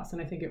the sauce,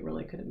 and I think it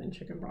really could have been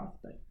chicken broth,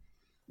 but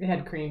it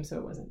had cream, so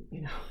it wasn't,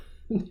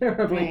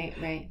 terribly.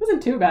 Right. It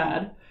wasn't too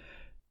bad.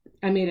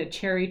 I made a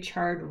cherry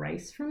chard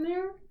rice from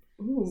there.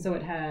 Ooh. So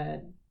it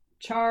had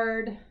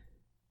chard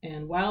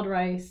and wild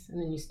rice, and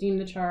then you steam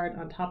the chard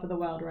on top of the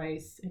wild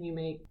rice, and you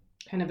make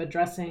kind of a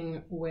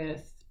dressing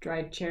with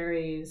dried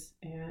cherries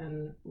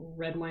and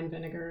red wine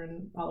vinegar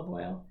and olive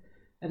oil,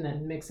 and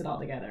then mix it all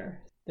together.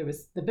 There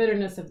was the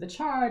bitterness of the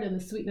chard and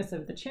the sweetness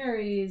of the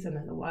cherries, and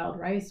then the wild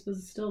rice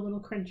was still a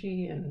little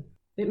crunchy, and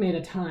it made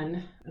a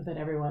ton, but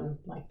everyone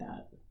liked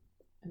that,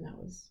 and that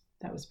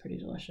was pretty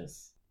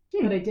delicious.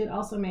 But I did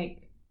also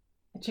make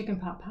a chicken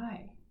pot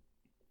pie,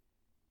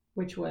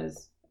 which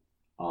was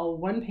all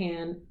one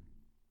pan,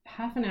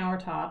 half an hour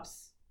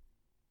tops,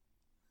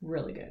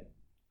 really good.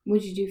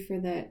 What'd you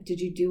do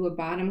did you do a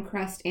bottom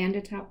crust and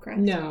a top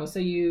crust? No, so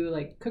you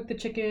cook the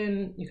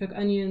chicken, you cook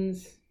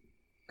onions,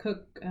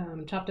 cook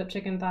chopped up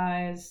chicken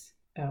thighs.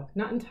 Oh,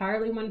 not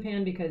entirely one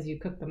pan because you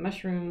cook the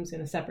mushrooms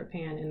in a separate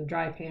pan, in a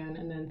dry pan,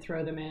 and then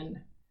throw them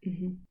in.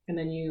 Mm-hmm. And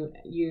then you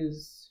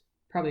use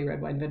probably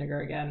red wine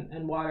vinegar again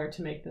and water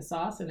to make the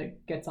sauce, and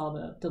it gets all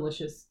the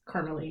delicious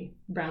caramely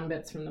brown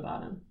bits from the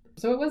bottom.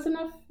 So it was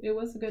enough. It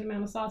was a good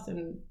amount of sauce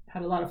and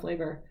had a lot of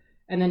flavor.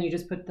 And then you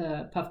just put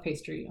the puff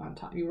pastry on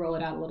top. You roll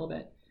it out a little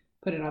bit,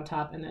 put it on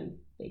top, and then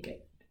bake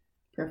it.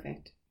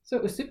 Perfect. So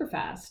it was super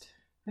fast.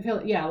 I feel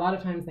like, a lot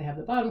of times they have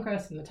the bottom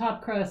crust and the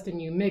top crust,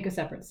 and you make a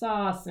separate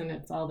sauce, and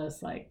it's all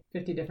this like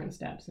 50 different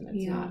steps, and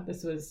it's not.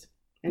 This was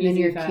and then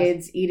your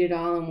kids eat it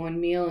all in one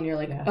meal, and you're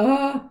like,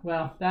 oh.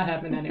 Well, that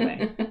happened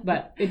anyway.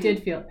 But it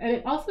did feel, and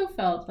it also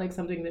felt like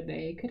something that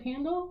they could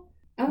handle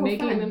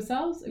making it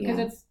themselves, because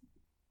it's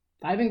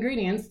 5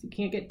 ingredients. You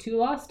can't get too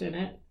lost in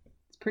it.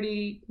 It's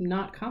pretty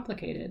not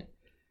complicated.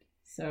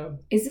 So,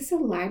 is this a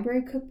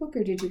library cookbook,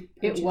 or did you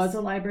purchase? It was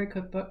a library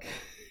cookbook,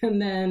 and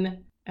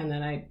then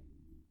I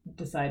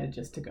decided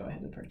just to go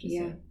ahead and purchase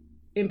it.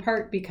 In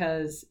part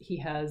because he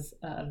has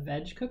a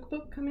veg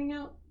cookbook coming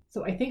out.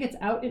 So I think it's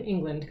out in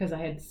England because I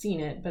had seen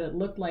it, but it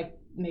looked like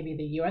maybe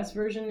the US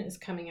version is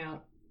coming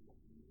out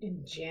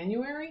in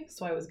January.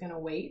 So I was going to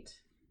wait.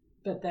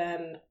 But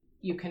then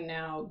you can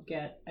now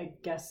get, I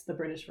guess, the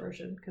British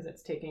version because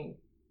it's taking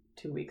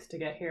 2 weeks to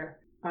get here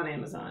on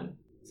Amazon.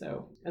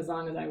 So as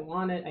long as I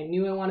want it, I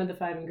knew I wanted the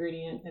 5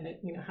 ingredient, and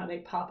it, how they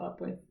pop up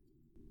with,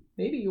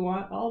 maybe you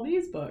want all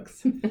these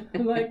books.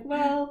 I'm like,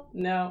 well,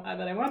 no,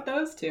 but I want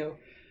those too.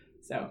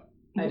 So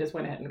I just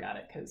went ahead and got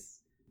it because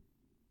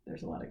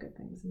there's a lot of good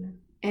things in there.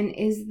 And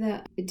is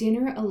the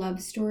Dinner a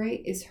Love Story,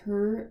 is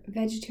her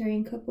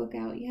vegetarian cookbook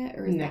out yet,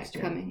 or is that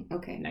coming?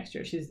 Okay. Next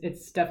year.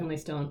 It's definitely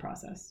still in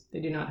process. They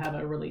do not have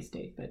a release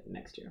date, but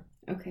next year.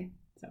 Okay.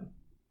 So,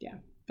 yeah.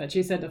 But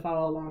she said to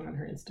follow along on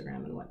her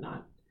Instagram and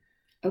whatnot.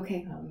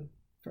 Okay.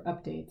 For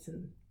updates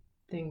and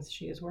things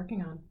she is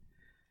working on.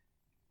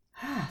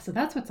 So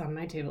that's what's on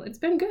my table. It's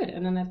been good.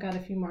 And then I've got a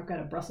few more. I've got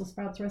a Brussels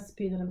sprouts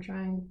recipe that I'm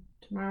trying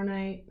tomorrow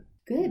night.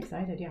 Good. I'm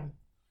excited, yeah.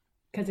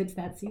 Because it's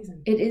that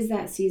season. It is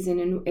that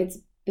season, and it's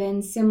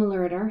been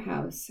similar at our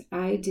house.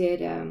 I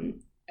did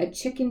a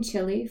chicken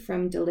chili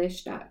from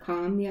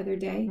delish.com the other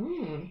day.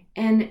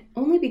 And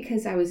only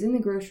because I was in the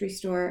grocery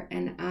store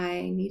and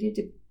I needed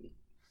to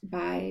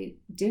buy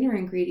dinner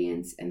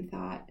ingredients and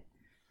thought,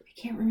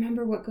 I can't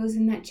remember what goes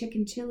in that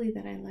chicken chili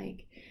that I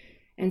like.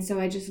 And so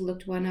I just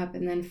looked one up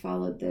and then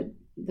followed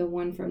the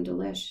one from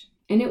Delish.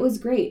 And it was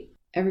great.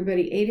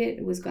 Everybody ate it.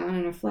 It was gone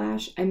in a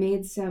flash. I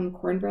made some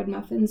cornbread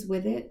muffins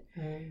with it,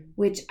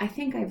 which I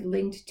think I've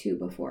linked to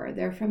before.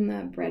 They're from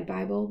the Bread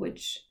Bible,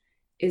 which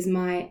is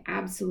my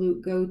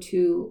absolute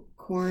go-to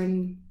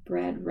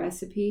cornbread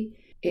recipe.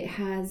 It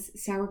has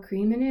sour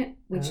cream in it,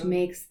 which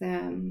makes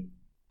them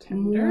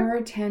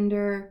more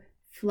tender,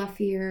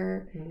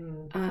 fluffier.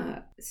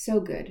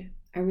 So good.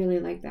 I really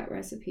like that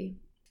recipe.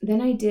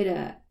 Then I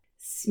did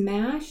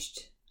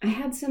I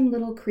had some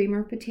little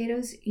creamer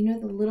potatoes, the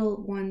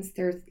little ones,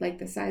 they're like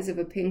the size of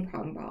a ping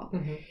pong ball,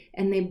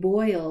 and they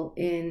boil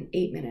in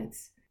 8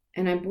 minutes.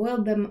 And I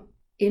boiled them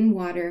in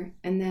water,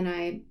 and then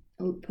I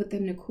put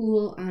them to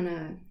cool on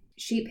a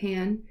sheet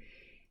pan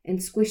and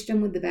squished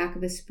them with the back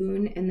of a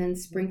spoon, and then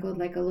sprinkled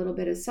like a little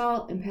bit of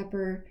salt and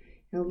pepper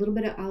and a little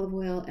bit of olive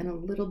oil and a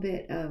little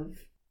bit of,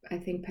 I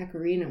think,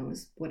 pecorino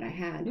is what I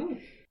had.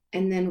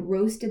 And then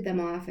roasted them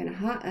off in a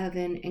hot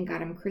oven and got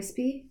them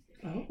crispy.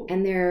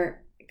 And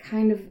they're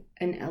kind of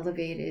an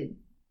elevated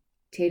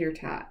tater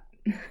tot.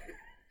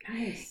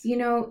 Nice.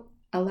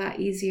 A lot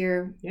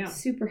easier. Yeah.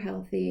 Super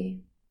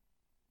healthy.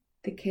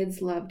 The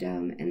kids loved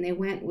them, and they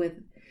went with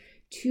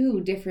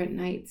 2 different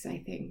nights, I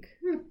think.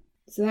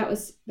 So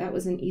that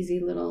was an easy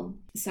little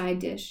side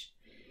dish.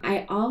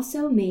 I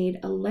also made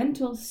a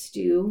lentil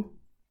stew.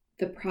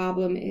 The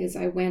problem is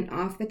I went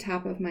off the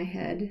top of my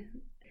head,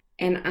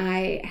 and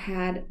I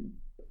had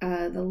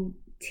the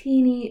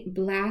teeny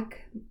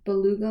black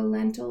beluga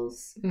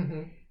lentils,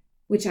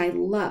 which I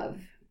love.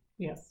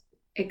 Yes.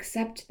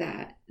 Except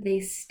that they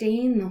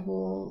stain the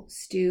whole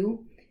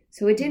stew.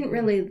 So it didn't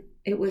really,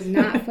 it was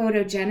not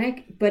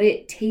photogenic, but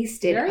it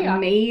tasted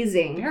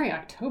amazing. Very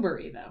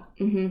October-y,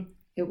 though.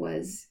 It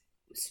was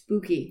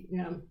spooky.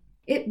 Yeah.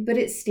 But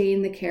it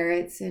stained the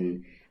carrots,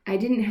 and I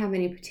didn't have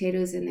any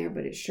potatoes in there,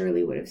 but it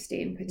surely would have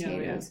stained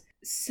potatoes.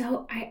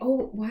 So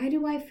why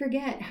do I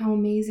forget how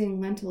amazing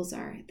lentils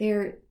are?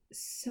 They're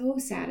so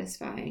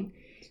satisfying.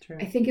 It's true.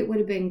 I think it would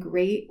have been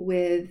great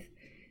with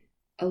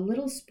a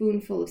little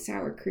spoonful of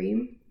sour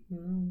cream,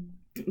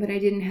 but I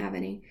didn't have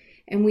any.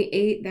 And we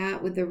ate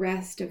that with the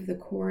rest of the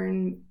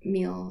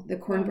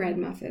cornbread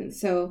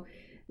muffins. So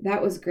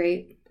that was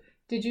great.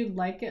 Did you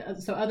like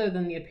it? So other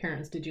than the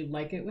appearance, did you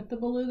like it with the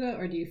beluga,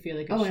 or do you feel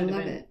like it should have been? I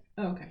love it.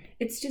 Oh, okay.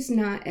 It's just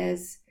not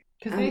as...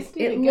 Because they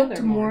stay it together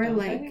looked more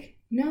like... They?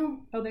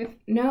 No. Oh, they...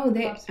 No,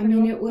 they... I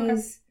mean, it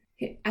was...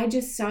 Okay. I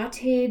just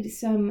sauteed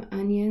some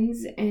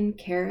onions and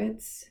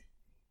carrots,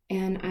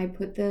 and I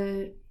put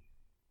the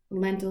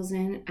lentils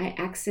in. I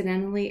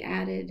accidentally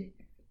added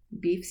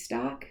beef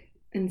stock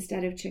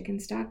instead of chicken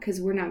stock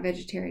because we're not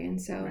vegetarian.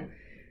 So,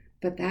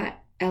 but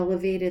that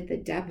elevated the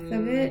depth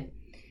of it.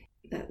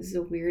 That was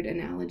a weird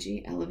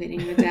analogy,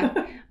 elevating the depth.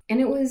 And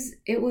it was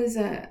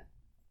a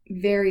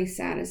very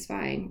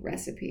satisfying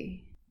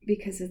recipe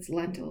because it's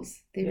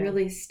lentils. They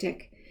really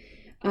stick.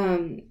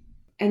 And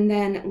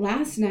then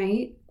last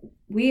night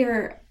we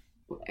are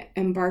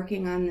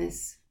embarking on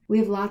this. we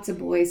have lots of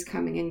boys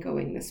coming and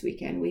going this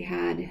weekend. We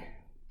had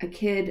a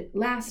kid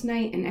last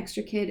night, an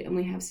extra kid, and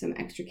we have some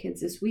extra kids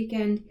this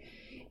weekend.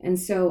 And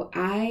so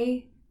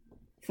I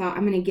thought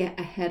I'm going to get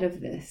ahead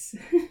of this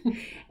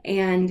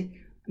and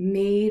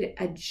made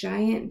a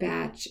giant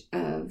batch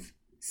of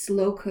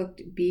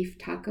slow-cooked beef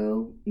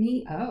taco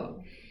meat.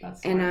 Oh,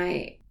 that's smart. And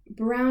I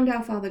browned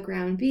off all the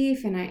ground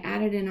beef, and I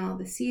added in all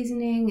the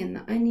seasoning and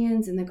the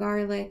onions and the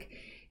garlic,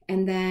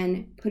 and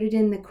then put it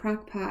in the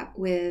crock pot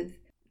with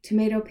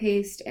tomato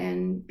paste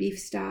and beef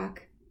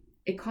stock.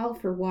 It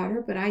called for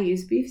water, but I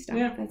used beef stock.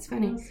 Yeah, that's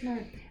funny. That's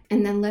smart.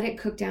 And then let it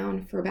cook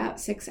down for about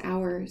 6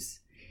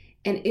 hours.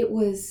 And it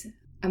was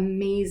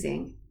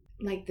amazing.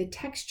 Like, the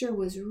texture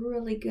was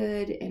really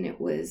good, and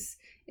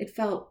it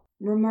felt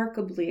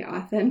remarkably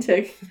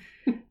authentic.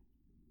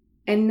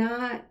 And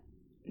not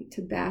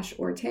to bash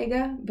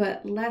Ortega,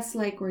 but less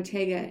like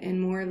Ortega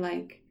and more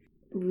like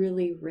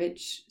really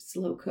rich,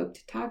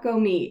 slow-cooked taco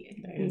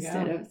meat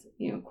instead of,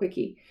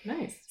 quickie.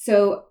 Nice.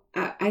 So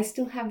I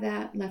still have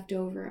that left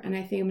over, and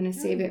I think I'm going to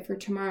save it for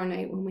tomorrow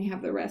night when we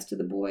have the rest of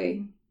the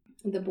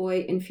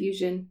boy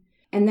infusion.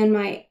 And then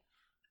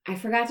I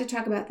forgot to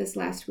talk about this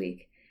last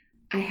week.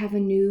 I have a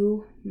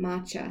new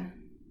matcha.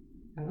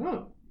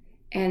 Oh.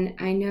 And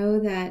I know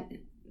that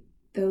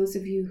those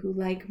of you who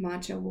like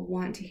matcha will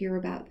want to hear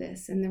about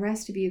this, and the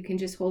rest of you can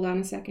just hold on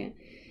a second.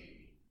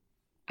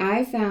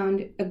 I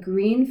found a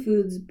Green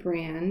Foods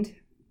brand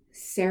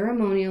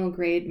ceremonial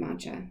grade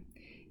matcha,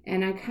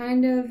 and I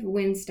kind of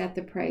winced at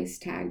the price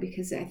tag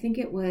because I think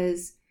it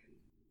was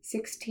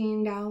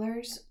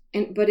 $16,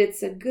 but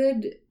it's a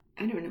good,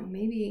 I don't know,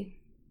 maybe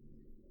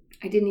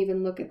I didn't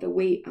even look at the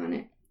weight on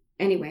it.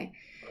 Anyway,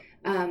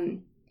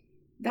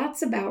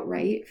 that's about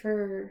right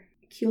for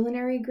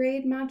culinary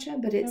grade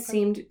matcha, but it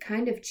seemed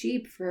kind of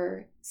cheap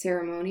for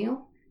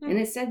ceremonial. And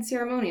it said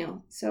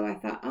ceremonial, so I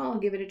thought, I'll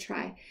give it a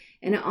try.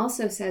 And it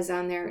also says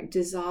on there, it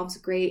dissolves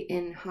great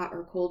in hot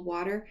or cold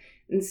water,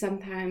 and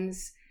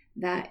sometimes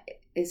that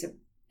is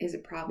a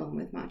problem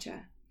with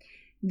matcha.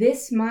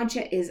 This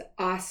matcha is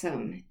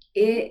awesome.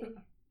 It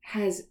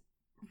has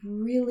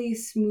really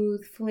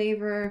smooth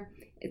flavor.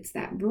 It's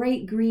that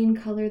bright green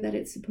color that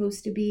it's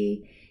supposed to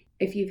be.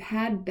 If you've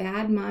had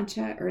bad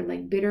matcha or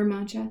like bitter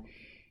matcha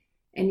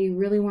and you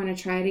really want to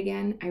try it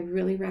again, I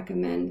really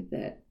recommend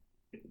the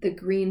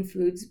Green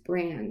Foods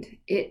brand.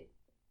 It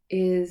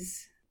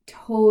is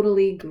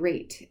totally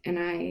great. And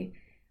I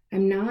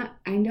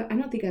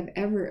don't think I've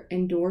ever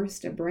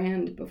endorsed a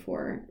brand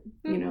before,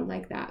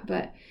 like that,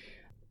 but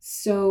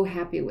so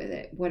happy with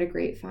it. What a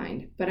great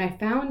find. But I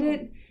found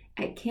it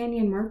at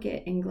Canyon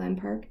Market in Glen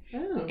Park.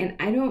 Oh. And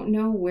I don't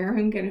know where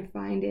I'm going to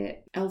find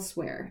it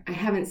elsewhere. I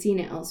haven't seen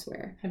it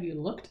elsewhere. Have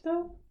you looked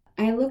though?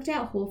 I looked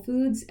at Whole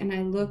Foods, and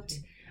I looked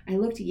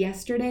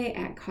yesterday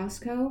at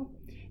Costco,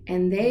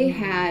 and they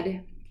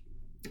had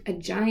a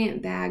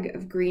giant bag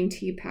of green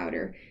tea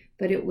powder,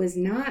 but it was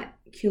not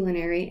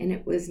culinary, and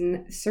it was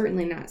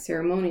certainly not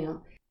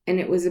ceremonial. And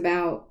it was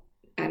about,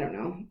 I don't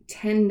know,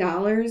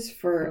 $10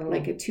 for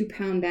like a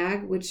 2-pound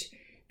bag, which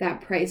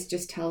that price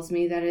just tells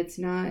me that it's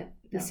not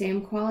the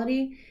same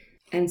quality.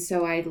 And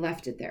so I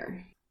left it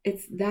there.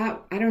 It's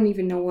that, I don't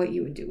even know what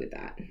you would do with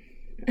that.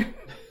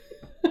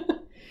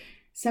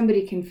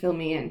 Somebody can fill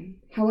me in.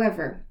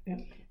 However,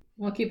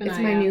 we'll keep an eye out.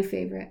 It's my new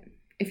favorite.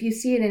 If you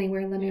see it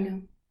anywhere, let me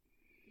know.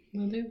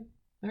 Will do.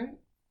 All right.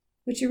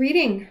 What you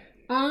reading?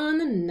 On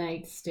the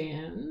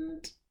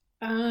nightstand,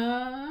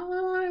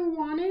 I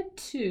wanted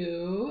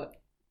to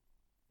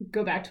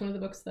go back to one of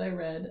the books that I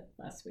read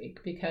last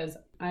week because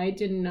I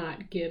did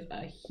not give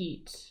a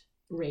heat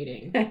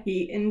rating. A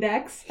heat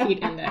index? Heat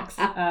index.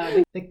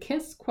 The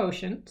Kiss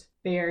Quotient,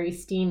 very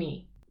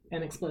steamy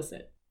and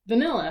explicit.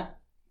 Vanilla,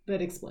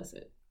 but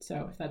explicit.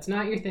 So if that's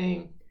not your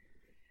thing,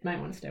 you might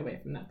want to stay away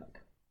from that book.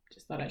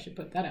 Just thought I should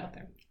put that out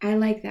there. I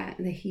like that,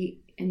 the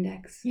heat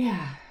index.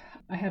 Yeah.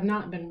 I have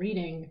not been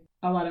reading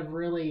a lot of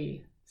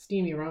really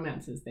steamy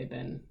romances. They've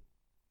been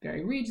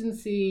very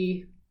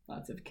Regency,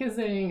 lots of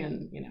kissing,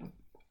 and,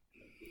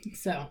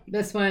 So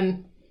this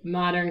one,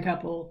 modern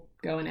couple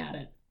going at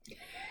it.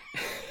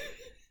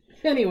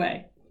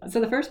 Anyway,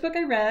 so the first book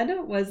I read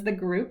was The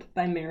Group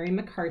by Mary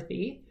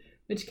McCarthy,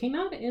 which came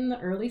out in the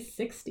early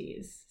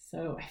 60s.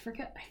 So I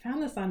forget, I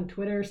found this on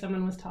Twitter.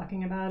 Someone was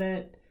talking about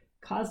it.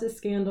 Caused a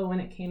scandal when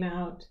it came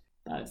out.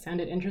 Thought it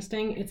sounded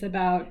interesting. It's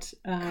about...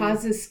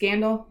 causes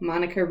scandal,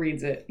 Monica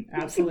reads it.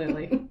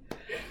 Absolutely.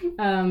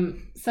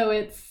 So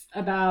it's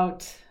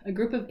about a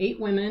group of 8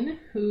 women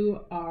who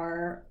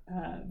are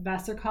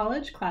Vassar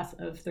College, class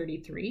of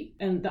 33.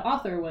 And the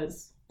author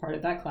was part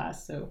of that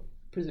class, so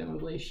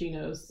presumably she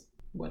knows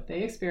what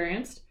they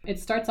experienced. It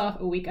starts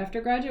off a week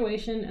after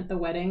graduation at the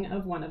wedding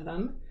of one of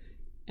them,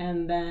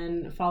 and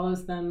then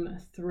follows them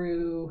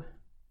through,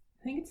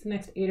 I think it's the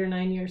next 8 or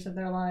 9 years of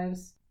their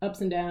lives, ups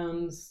and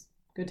downs,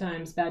 good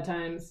times, bad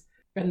times,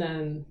 and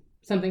then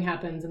something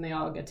happens and they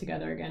all get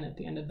together again at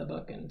the end of the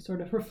book and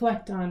sort of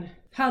reflect on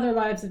how their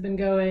lives have been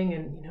going,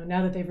 and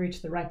now that they've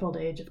reached the ripe old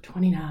age of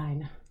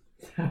 29.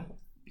 So,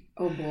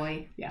 oh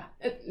boy. Yeah,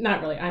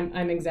 not really.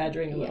 I'm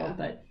exaggerating a little,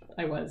 but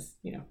I was,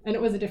 and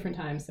it was a different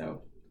time.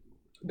 So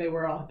they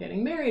were all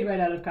getting married right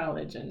out of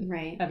college and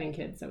having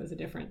kids. So it was a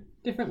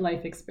different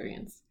life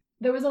experience.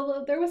 There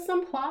was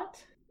some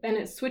plot, and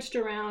it switched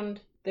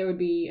around. There would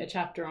be a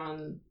chapter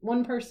on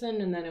one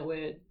person, and then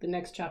the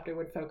next chapter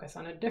would focus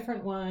on a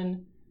different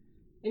one.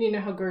 And you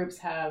know how groups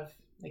have,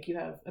 like, you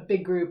have a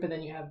big group and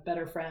then you have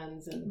better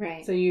friends.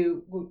 And so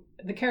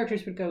the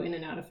characters would go in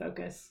and out of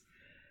focus.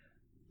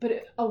 But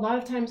it a lot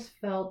of times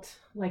felt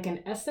like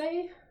an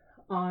essay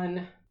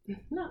on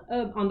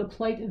the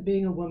plight of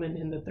being a woman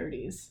in the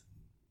 30s.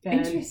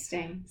 And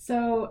interesting.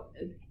 So,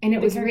 and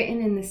it was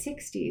written in the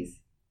 60s.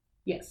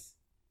 Yes.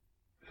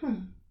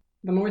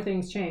 The more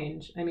things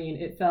change, I mean,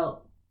 it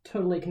felt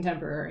totally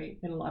contemporary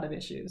in a lot of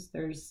issues.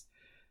 There's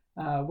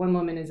one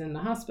woman is in the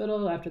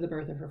hospital after the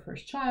birth of her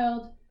first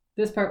child.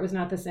 This part was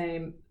not the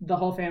same. The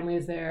whole family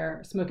is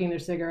there smoking their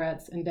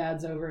cigarettes, and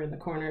Dad's over in the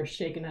corner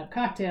shaking up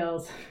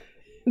cocktails.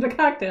 The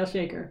cocktail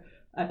shaker.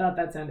 I thought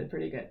that sounded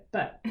pretty good.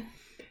 But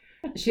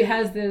she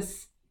has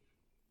this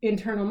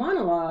internal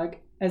monologue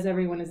as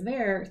everyone is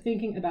there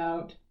thinking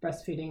about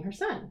breastfeeding her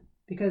son,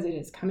 because it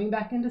is coming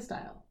back into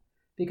style.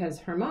 Because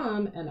her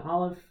mom and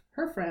all of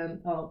her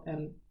friends,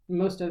 and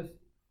most of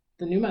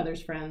the new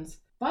mother's friends,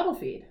 bottle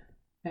feed.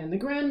 And the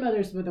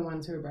grandmothers were the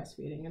ones who were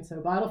breastfeeding. And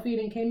so bottle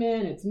feeding came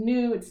in. It's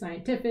new, it's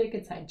scientific,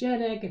 it's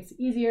hygienic, it's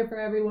easier for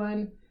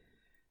everyone.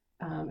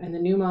 And the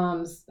new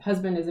mom's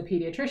husband is a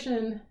pediatrician.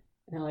 And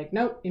they're like,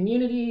 nope,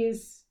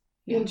 immunities,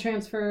 being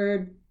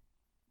transferred,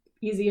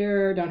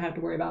 easier, don't have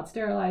to worry about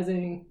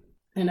sterilizing.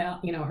 And,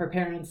 her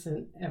parents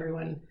and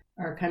everyone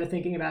are kind of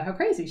thinking about how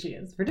crazy she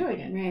is for doing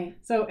it. Right.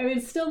 So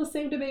it's still the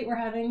same debate we're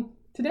having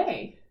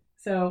today.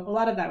 So a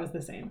lot of that was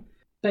the same.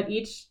 But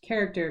each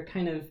character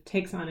kind of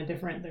takes on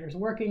there's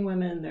working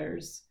women,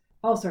 there's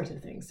all sorts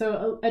of things.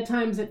 So at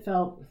times it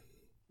felt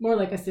more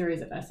like a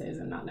series of essays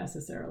and not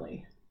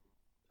necessarily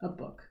a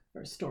book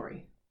or a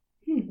story.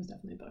 It was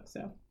definitely a book.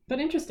 So, but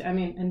interesting. I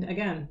mean, and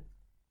again,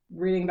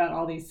 reading about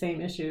all these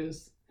same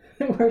issues,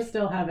 we're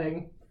still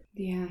having.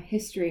 Yeah,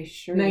 history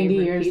sure 90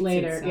 years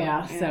later.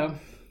 Yeah.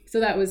 So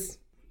that was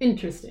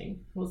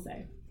interesting, we'll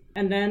say.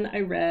 And then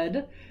I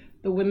read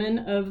The Women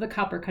of the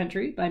Copper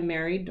Country by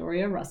Mary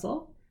Doria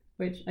Russell,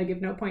 which I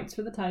give no points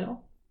for the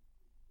title.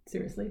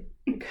 Seriously.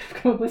 I could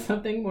have come up with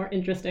something more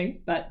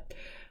interesting, but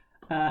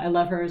I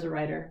love her as a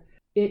writer.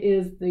 It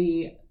is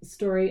the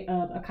story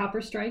of a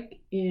copper strike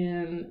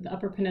in the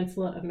Upper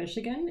Peninsula of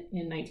Michigan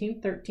in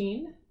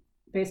 1913,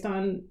 based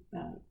on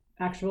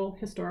actual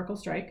historical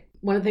strike.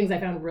 One of the things I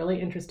found really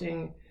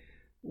interesting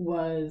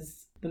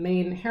was the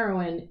main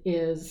heroine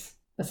is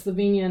a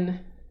Slovenian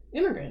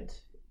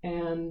immigrant,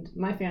 and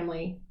my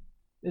family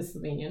is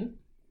Slovenian,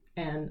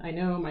 and I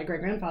know my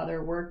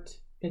great-grandfather worked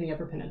in the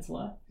Upper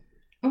Peninsula.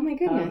 Oh my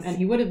goodness. And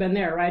he would have been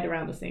there right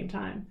around the same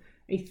time.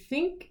 I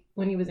think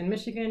when he was in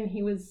Michigan,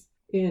 he was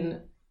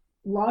in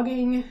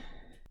logging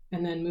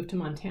and then moved to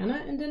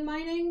Montana and did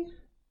mining.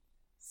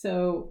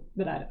 So,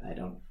 but I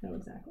don't know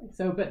exactly.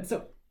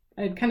 So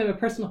I had kind of a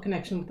personal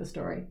connection with the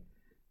story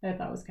that I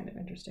thought was kind of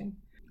interesting.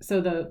 So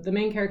the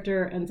main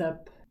character ends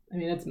up,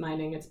 it's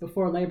mining. It's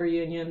before labor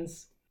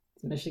unions.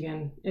 It's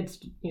Michigan. It's,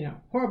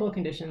 horrible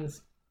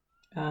conditions.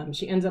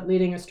 She ends up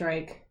leading a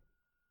strike,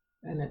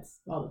 and it's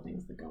all the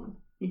things that go on.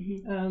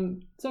 Mm-hmm.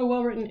 So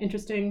well written,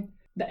 interesting.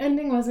 The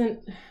ending wasn't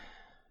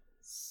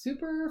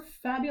super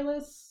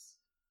fabulous.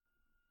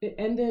 It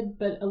ended,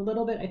 but a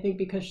little bit, I think,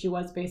 because she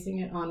was basing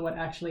it on what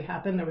actually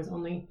happened. There was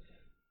only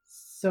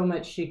so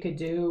much she could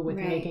do with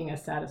making a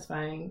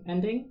satisfying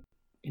ending.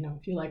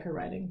 If you like her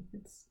writing,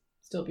 it's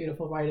still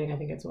beautiful writing. I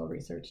think it's well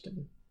researched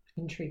and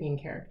intriguing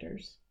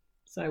characters.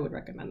 So I would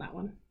recommend that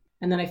one.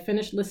 And then I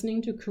finished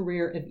listening to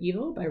Career of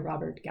Evil by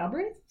Robert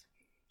Galbraith,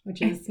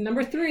 which is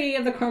number 3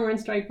 of the Cormoran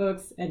Strike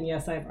books. And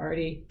yes, I've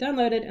already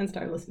downloaded and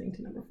started listening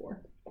to number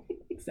 4.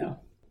 So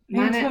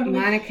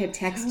Monica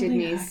texted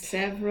me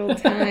several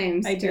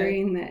times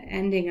during the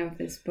ending of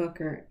this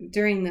book, or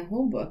during the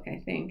whole book,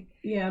 I think.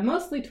 Yeah,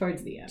 mostly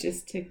towards the end.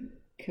 Just to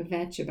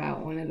kvetch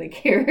about one of the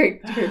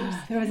characters.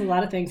 There was a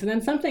lot of things. And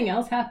then something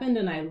else happened,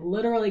 and I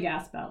literally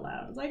gasped out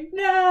loud. I was like,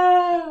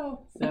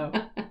 no! So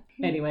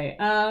anyway,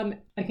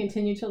 I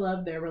continue to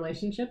love their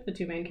relationship, the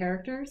two main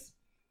characters.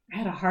 I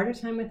had a harder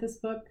time with this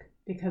book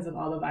because of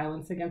all the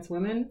violence against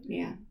women.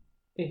 Yeah.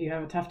 If you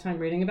have a tough time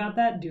reading about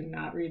that, do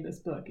not read this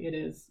book. It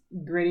is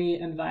gritty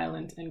and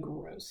violent and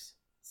gross.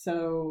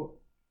 So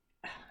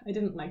I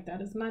didn't like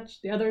that as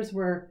much. The others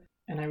were,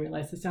 and I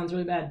realize this sounds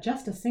really bad,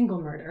 just a single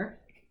murder.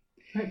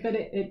 Right? But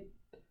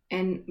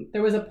and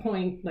there was a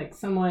point, like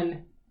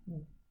someone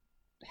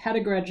had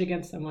a grudge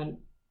against someone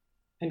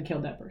and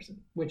killed that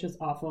person, which is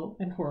awful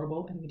and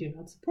horrible, and we do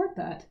not support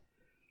that.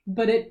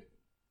 But it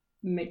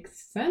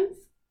makes sense.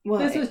 Well,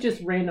 this was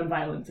just random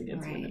violence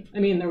against women.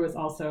 There was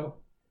also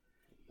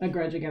a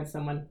grudge against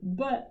someone,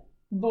 but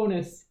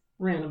bonus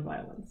random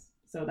violence.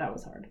 So that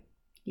was hard.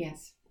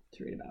 Yes.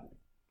 To read about.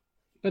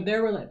 But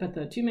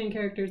the two main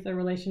characters, their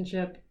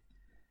relationship,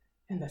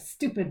 and the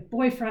stupid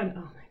boyfriend,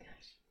 oh my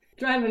gosh.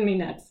 Driving me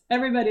nuts.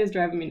 Everybody is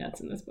driving me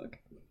nuts in this book.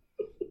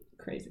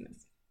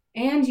 Craziness.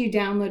 And you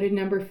downloaded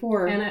number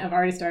 4. And I've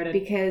already started.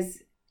 Because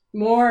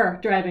more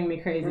driving me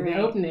crazy. Right.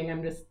 The opening,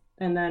 I'm just,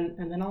 and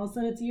then all of a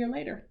sudden it's a year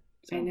later.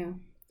 So I know.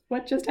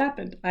 What just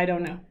happened? I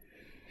don't know.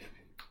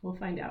 We'll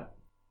find out.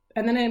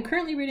 And then I am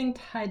currently reading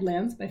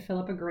Tidelands by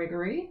Philippa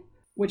Gregory,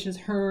 which is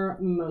her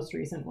most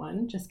recent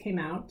one. Just came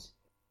out.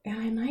 And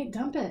I might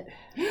dump it.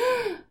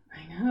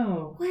 I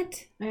know.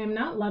 What? I am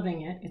not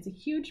loving it. It's a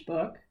huge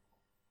book.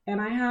 And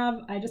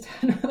I just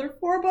had another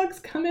 4 books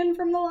come in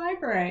from the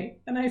library.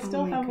 And I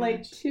still have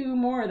like 2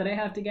 more that I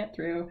have to get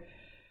through.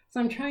 So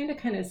I'm trying to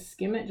kind of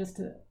skim it just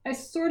to, I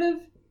sort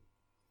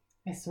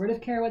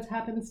of care what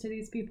happens to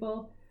these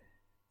people.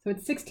 So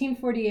it's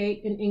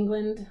 1648 in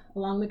England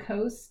along the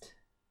coast.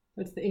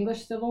 So it's the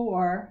English Civil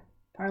War,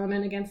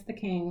 Parliament against the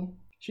king.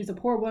 She's a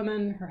poor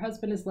woman. Her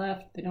husband is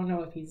left. They don't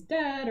know if he's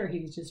dead or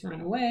he's just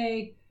run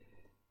away.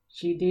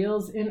 She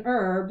deals in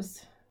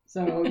herbs.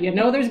 So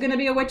there's going to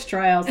be a witch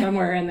trial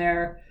somewhere in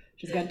there.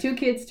 She's got 2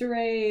 kids to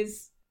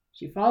raise.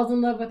 She falls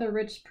in love with a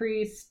rich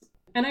priest.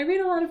 And I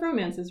read a lot of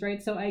romances,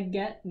 right? So I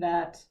get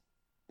that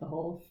the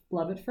whole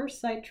love at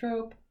first sight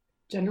trope.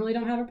 Generally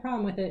don't have a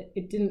problem with it.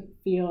 It didn't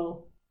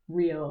feel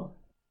real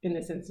in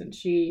this instance.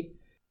 She,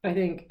 I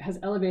think, has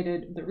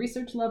elevated the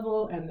research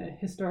level and the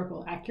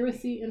historical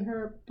accuracy in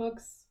her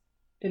books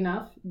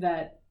enough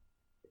that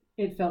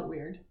it felt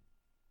weird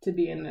to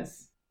be in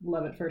this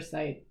love at first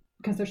sight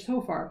because they're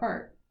so far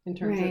apart in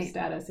terms of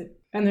status.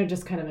 And they're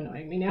just kind of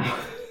annoying me now.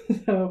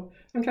 So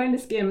I'm trying to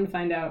skim and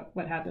find out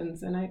what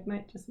happens, and I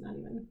might just not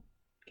even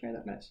care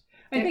that much.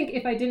 I think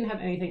if I didn't have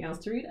anything else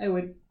to read, I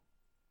would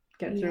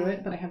get through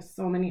it, but I have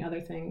so many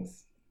other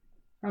things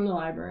from the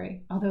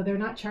library. Although they're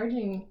not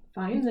charging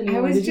fines anymore.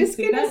 I was just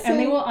going to say. And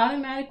they will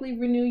automatically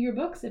renew your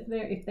books if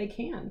they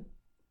can.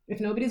 If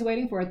nobody's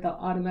waiting for it, they'll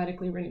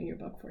automatically renew your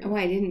book for you. Oh,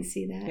 I didn't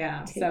see that.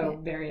 Yeah, so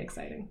very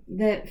exciting.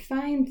 The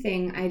fine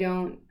thing, I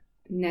don't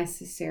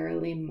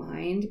necessarily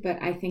mind,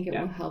 but I think it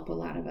will help a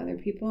lot of other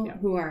people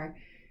who are,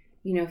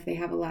 if they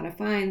have a lot of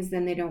fines,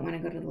 then they don't want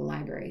to go to the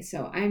library.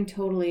 So I'm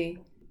totally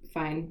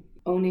fine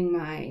owning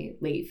my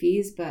late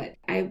fees, but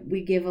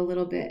we give a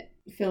little bit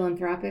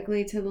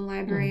philanthropically to the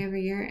library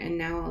every year, and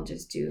now I'll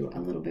just do a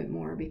little bit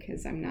more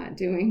because I'm not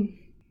doing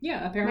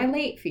apparently my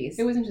late fees.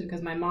 It was interesting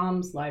because my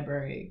mom's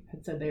library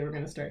had said they were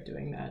going to start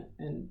doing that,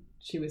 and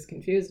she was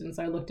confused, and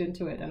so I looked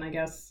into it, and I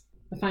guess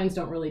the fines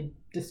don't really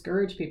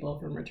discourage people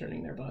from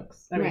returning their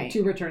books. I mean,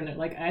 to return it.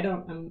 Like,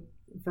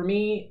 for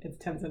me, it's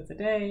 10 cents a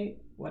day,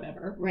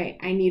 whatever. Right.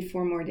 I need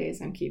 4 more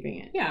days. I'm keeping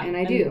it. Yeah. And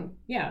I do.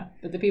 Yeah.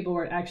 But the people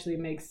where it actually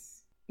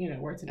makes,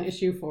 where it's an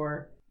issue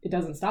for, it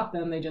doesn't stop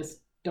them. They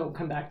just don't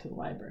come back to the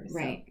library. So.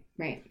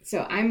 Right.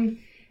 So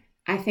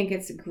I think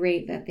it's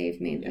great that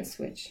they've made the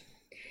switch.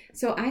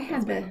 So I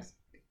had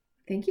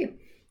thank you.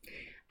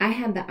 I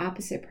had the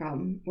opposite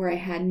problem where I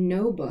had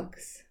no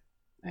books.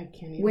 I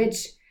can't even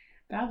which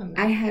fathom that.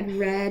 I had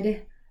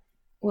read,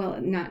 well,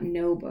 not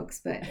no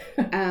books, but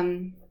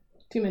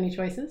too many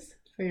choices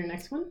for your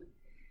next one?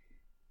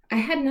 I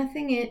had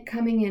nothing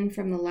coming in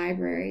from the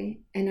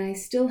library, and I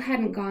still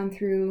hadn't gone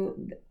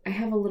through. I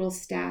have a little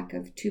stack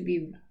of to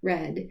be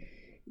read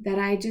that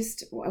I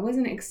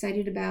wasn't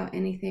excited about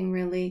anything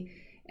really.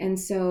 And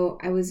so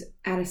I was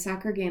at a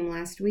soccer game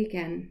last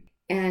weekend,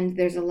 and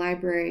there's a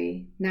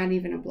library not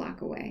even a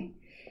block away,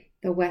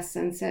 the West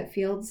Sunset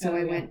Field. So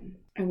I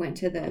went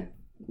to the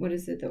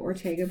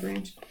Ortega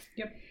branch.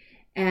 Yep.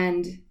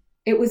 And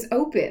it was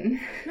open.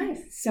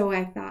 Nice. So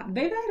I thought.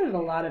 They've added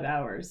a lot of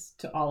hours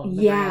to all of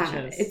the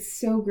branches. Yeah, it's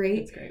so great.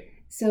 It's great.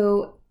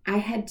 So I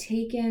had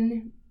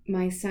taken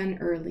my son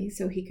early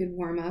so he could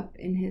warm up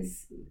in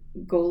his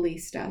goalie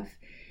stuff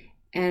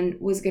and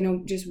was going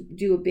to just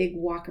do a big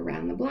walk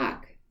around the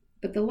block.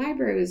 But the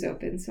library was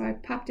open, so I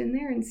popped in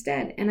there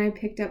instead. And I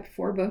picked up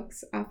 4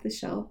 books off the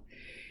shelf.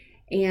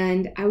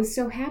 And I was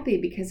so happy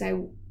because I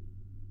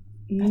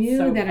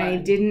knew that I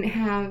didn't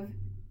have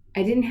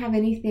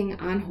anything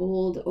on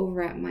hold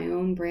over at my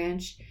own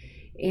branch,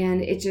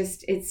 and it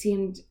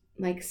seemed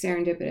like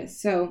serendipitous.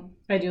 So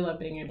I do love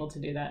being able to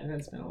do that, and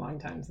it's been a long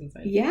time since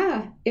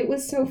it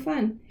was so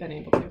fun. Been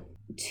able to.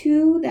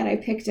 2 that I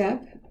picked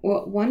up.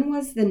 Well, one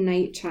was The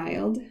Night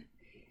Child,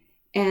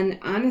 and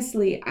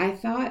honestly, I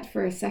thought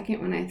for a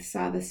second when I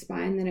saw the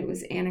spine that it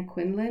was Anna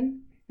Quindlen.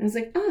 I was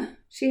like,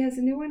 she has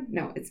a new one?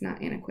 No, it's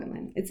not Anna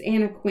Quindlen. It's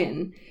Anna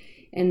Quinn,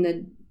 and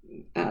the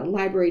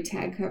library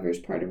tag covers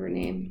part of her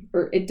name,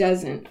 or it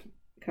doesn't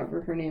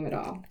cover her name at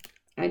all.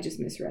 I just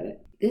misread it.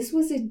 This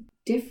was a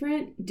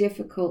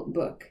difficult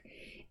book,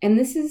 and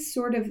this is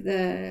sort of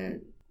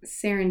the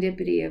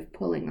serendipity of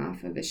pulling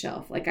off of a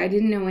shelf. Like, I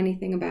didn't know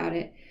anything about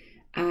it.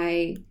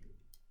 I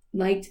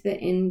liked the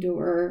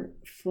indoor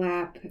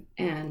flap,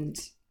 and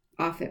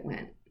off it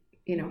went.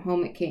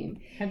 Home it came.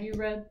 Have you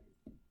read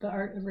The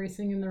Art of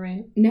Racing in the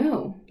Rain?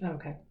 No.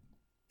 Okay.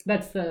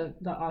 That's the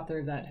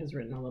author that has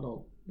written a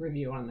little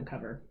review on the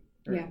cover,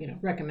 or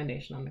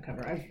recommendation on the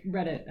cover. I've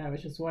read it. I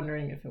was just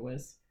wondering if it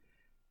was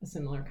a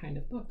similar kind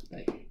of book.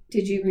 But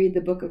did you read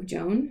The Book of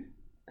Joan?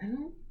 I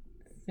don't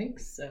think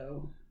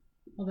so.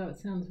 Although it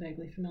sounds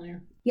vaguely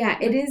familiar. Yeah,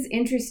 it is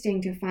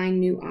interesting to find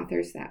new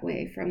authors that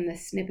way from the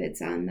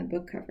snippets on the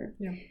book cover.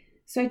 Yeah.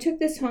 So I took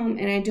this home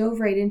and I dove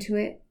right into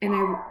it, and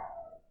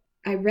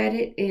I read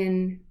it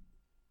in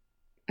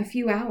a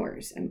few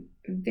hours. A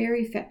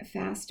very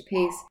fast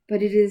pace,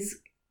 but it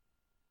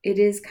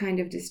is kind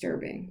of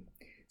disturbing.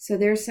 So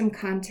there's some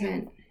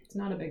content. It's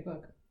not a big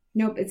book.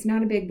 Nope, it's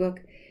not a big book,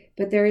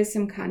 but there is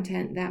some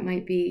content that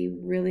might be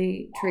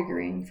really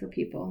triggering for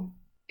people.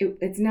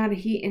 It's not a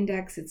heat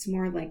index, it's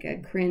more like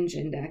a cringe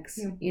index,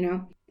 you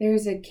know?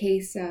 There's a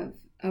case of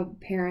a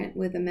parent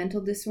with a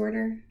mental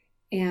disorder,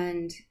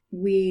 and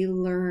we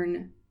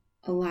learn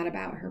a lot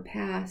about her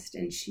past,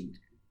 and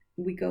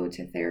we go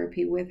to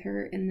therapy with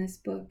her in this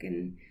book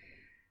and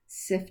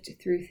sift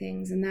through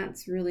things, and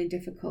that's really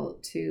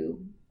difficult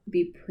to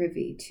be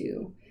privy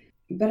to.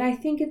 But I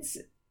think it's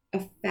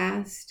a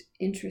fast,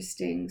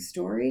 interesting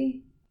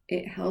story.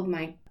 It held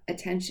my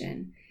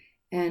attention,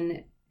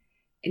 and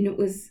it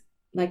was,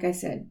 like I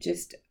said,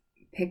 just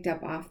picked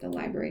up off the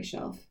library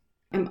shelf.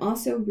 I'm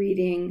also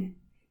reading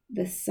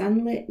The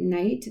Sunlit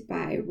Night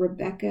by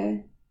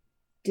Rebecca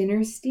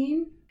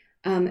Dinerstein.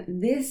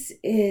 This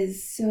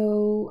is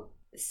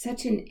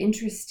such an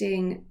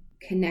interesting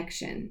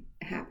connection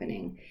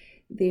happening.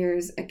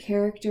 There's a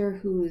character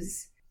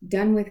who's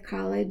done with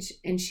college,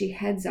 and she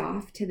heads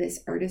off to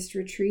this artist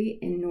retreat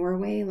in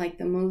Norway, like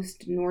the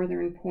most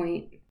northern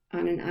point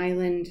on an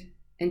island,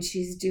 and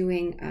she's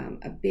doing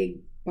a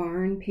big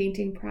barn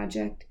painting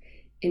project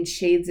in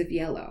shades of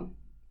yellow.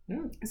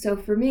 Yeah. So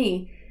for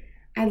me,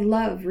 I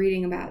love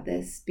reading about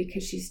this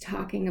because she's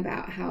talking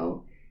about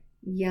how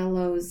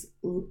yellows,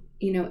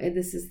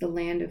 this is the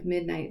land of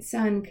midnight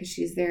sun because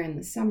she's there in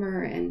the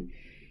summer, and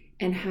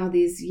how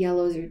these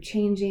yellows are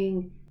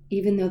changing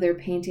even though they're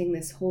painting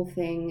this whole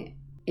thing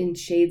in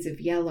shades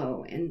of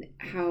yellow, and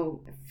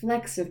how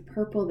flecks of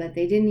purple that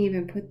they didn't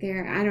even put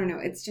there. I don't know.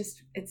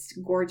 It's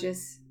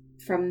gorgeous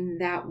from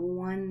that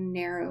one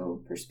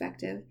narrow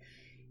perspective.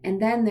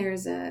 And then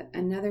there's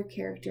another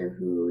character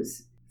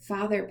whose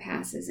father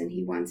passes, and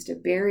he wants to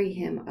bury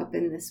him up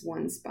in this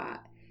one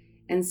spot.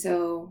 And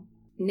so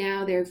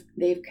now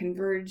they've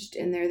converged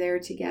and they're there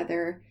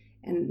together,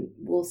 and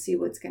we'll see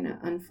what's going to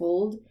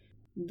unfold.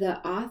 The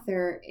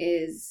author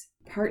is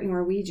part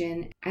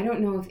Norwegian. I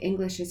don't know if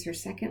English is her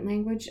second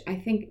language. I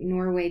think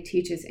Norway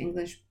teaches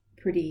English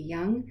pretty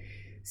young,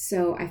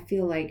 so I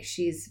feel like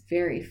she's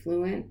very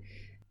fluent.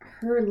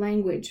 Her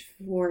language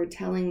for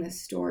telling the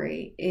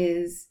story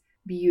is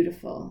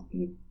beautiful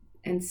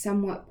and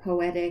somewhat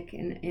poetic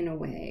in a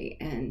way,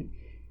 and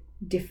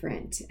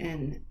different,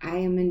 and I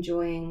am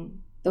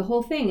enjoying the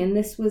whole thing. And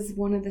this was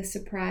one of the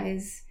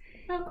surprise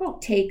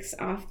takes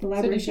off the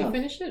library shelf. So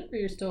did you finish it, or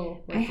you're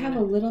still I have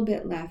a little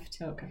bit left.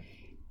 Okay.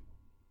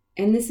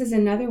 And this is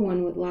another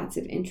one with lots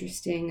of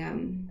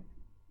interesting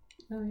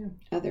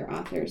other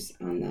authors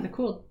on the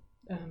cool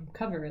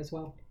cover as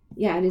well.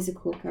 Yeah, it is a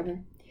cool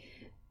cover.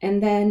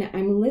 And then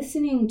I'm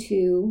listening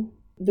to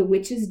The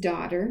Witch's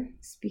Daughter.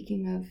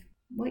 Speaking of,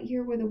 what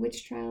year were the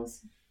witch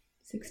trials?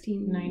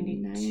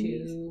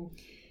 1692.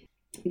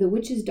 The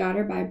Witch's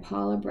Daughter by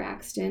Paula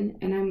Braxton,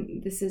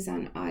 and this is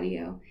on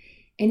audio.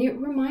 And it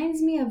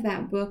reminds me of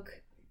that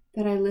book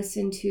that I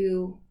listened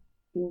to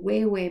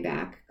way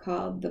back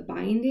called The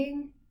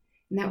Binding.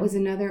 And that was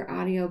another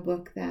audio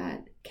book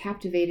that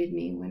captivated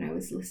me when I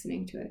was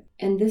listening to it.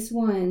 And this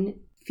one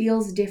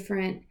feels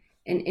different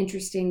and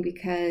interesting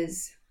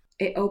because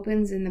it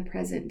opens in the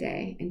present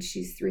day, and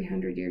she's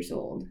 300 years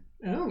old.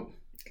 Oh.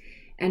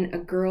 And a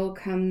girl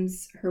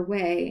comes her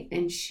way,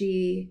 and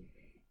she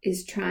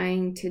is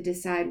trying to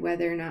decide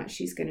whether or not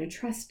she's going to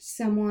trust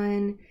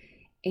someone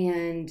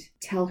and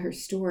tell her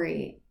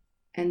story.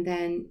 And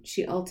then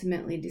she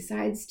ultimately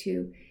decides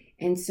to.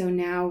 And so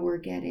now we're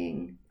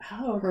getting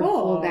her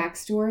whole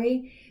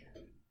backstory.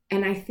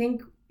 And I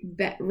think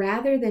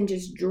rather than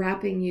just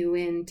dropping you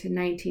into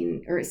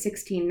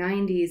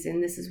 1690s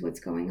and this is what's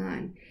going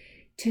on,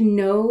 to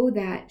know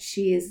that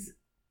she is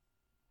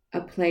a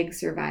plague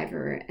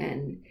survivor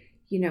and,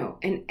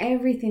 and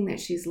everything that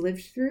she's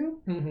lived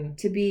through, mm-hmm.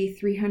 to be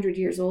 300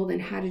 years old,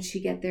 and how did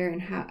she get there,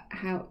 and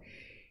how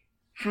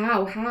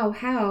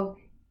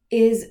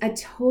is a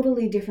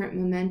totally different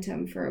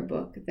momentum for a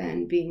book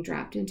than being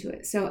dropped into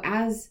it. So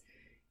as,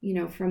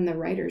 from the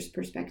writer's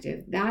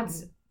perspective,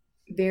 that's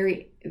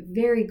very,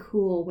 very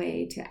cool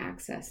way to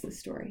access the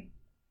story.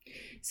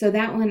 So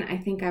that one, I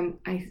think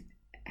I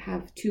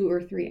have 2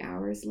 or 3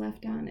 hours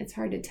left on. It's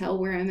hard to tell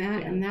where I'm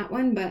at in that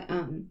one, but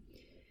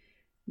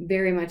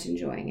very much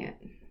enjoying it.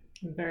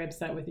 I'm very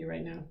upset with you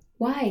right now.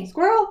 Why?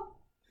 Squirrel!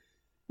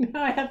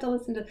 No, I have to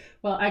listen to...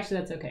 Well, actually,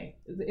 that's okay.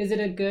 Is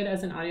it good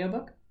as an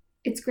audiobook?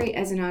 It's great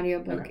as an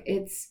audiobook. Okay.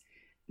 It's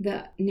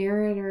the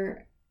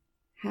narrator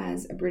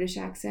has a British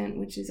accent,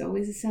 which is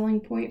always a selling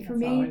point for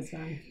me. That's always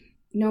fun.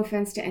 No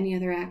offense to any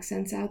other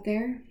accents out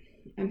there.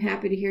 I'm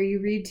happy to hear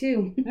you read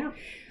too. Yeah.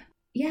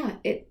 Yeah,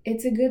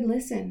 it's a good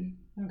listen.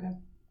 Okay.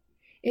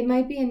 It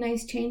might be a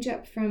nice change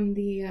up from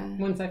the...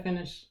 Once I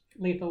finish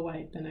Lethal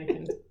White, then I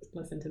can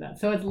listen to that.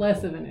 So it's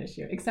less of an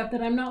issue, except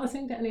that I'm not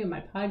listening to any of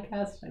my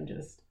podcasts. I'm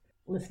just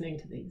listening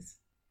to these.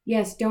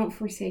 Yes, don't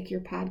forsake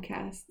your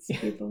podcasts,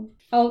 people.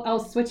 I'll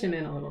switch them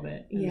in a little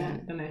bit. Yeah.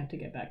 Then I have to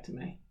get back to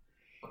my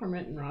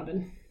Cormorant and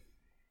Robin.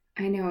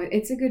 I know.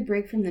 It's a good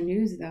break from the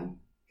news, though.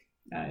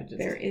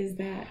 There is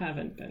that.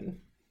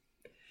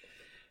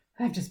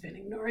 I've just been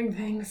ignoring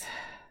things.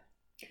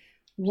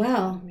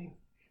 Well,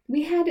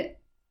 we had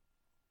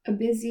a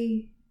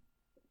busy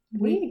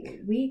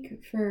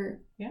week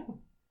for... Yeah.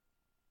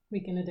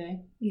 Week in a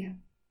day. Yeah.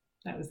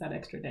 That was that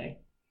extra day.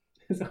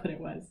 Is what it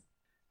was.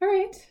 All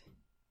right.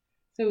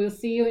 So we'll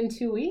see you in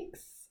 2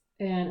 weeks.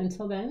 And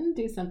until then,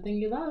 do something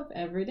you love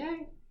every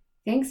day.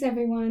 Thanks,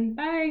 everyone.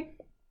 Bye.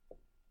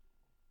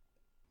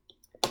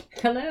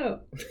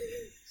 Hello.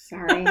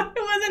 Sorry. It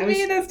wasn't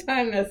me this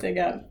time messing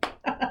up.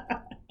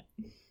 Are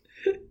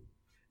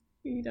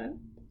you done?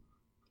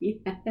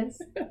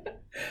 Yes.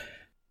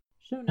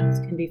 Show notes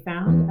can be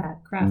found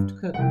at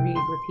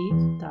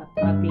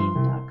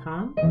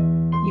craftcookreadrepeat.podbean.com.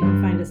 You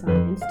can find us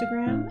on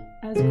Instagram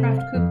as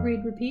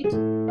craftcookreadrepeat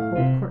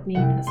or Courtney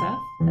SF,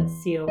 that's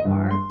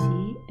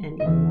CORTNEYSF.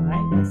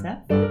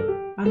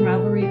 On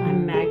Ravelry,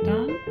 I'm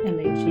Magdon,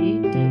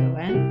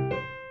 MAGDON.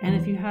 And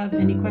if you have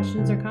any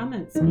questions or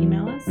comments,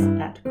 email us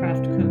at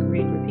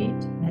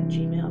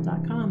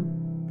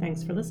craftcookreadrepeat@gmail.com.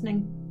 Thanks for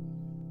listening.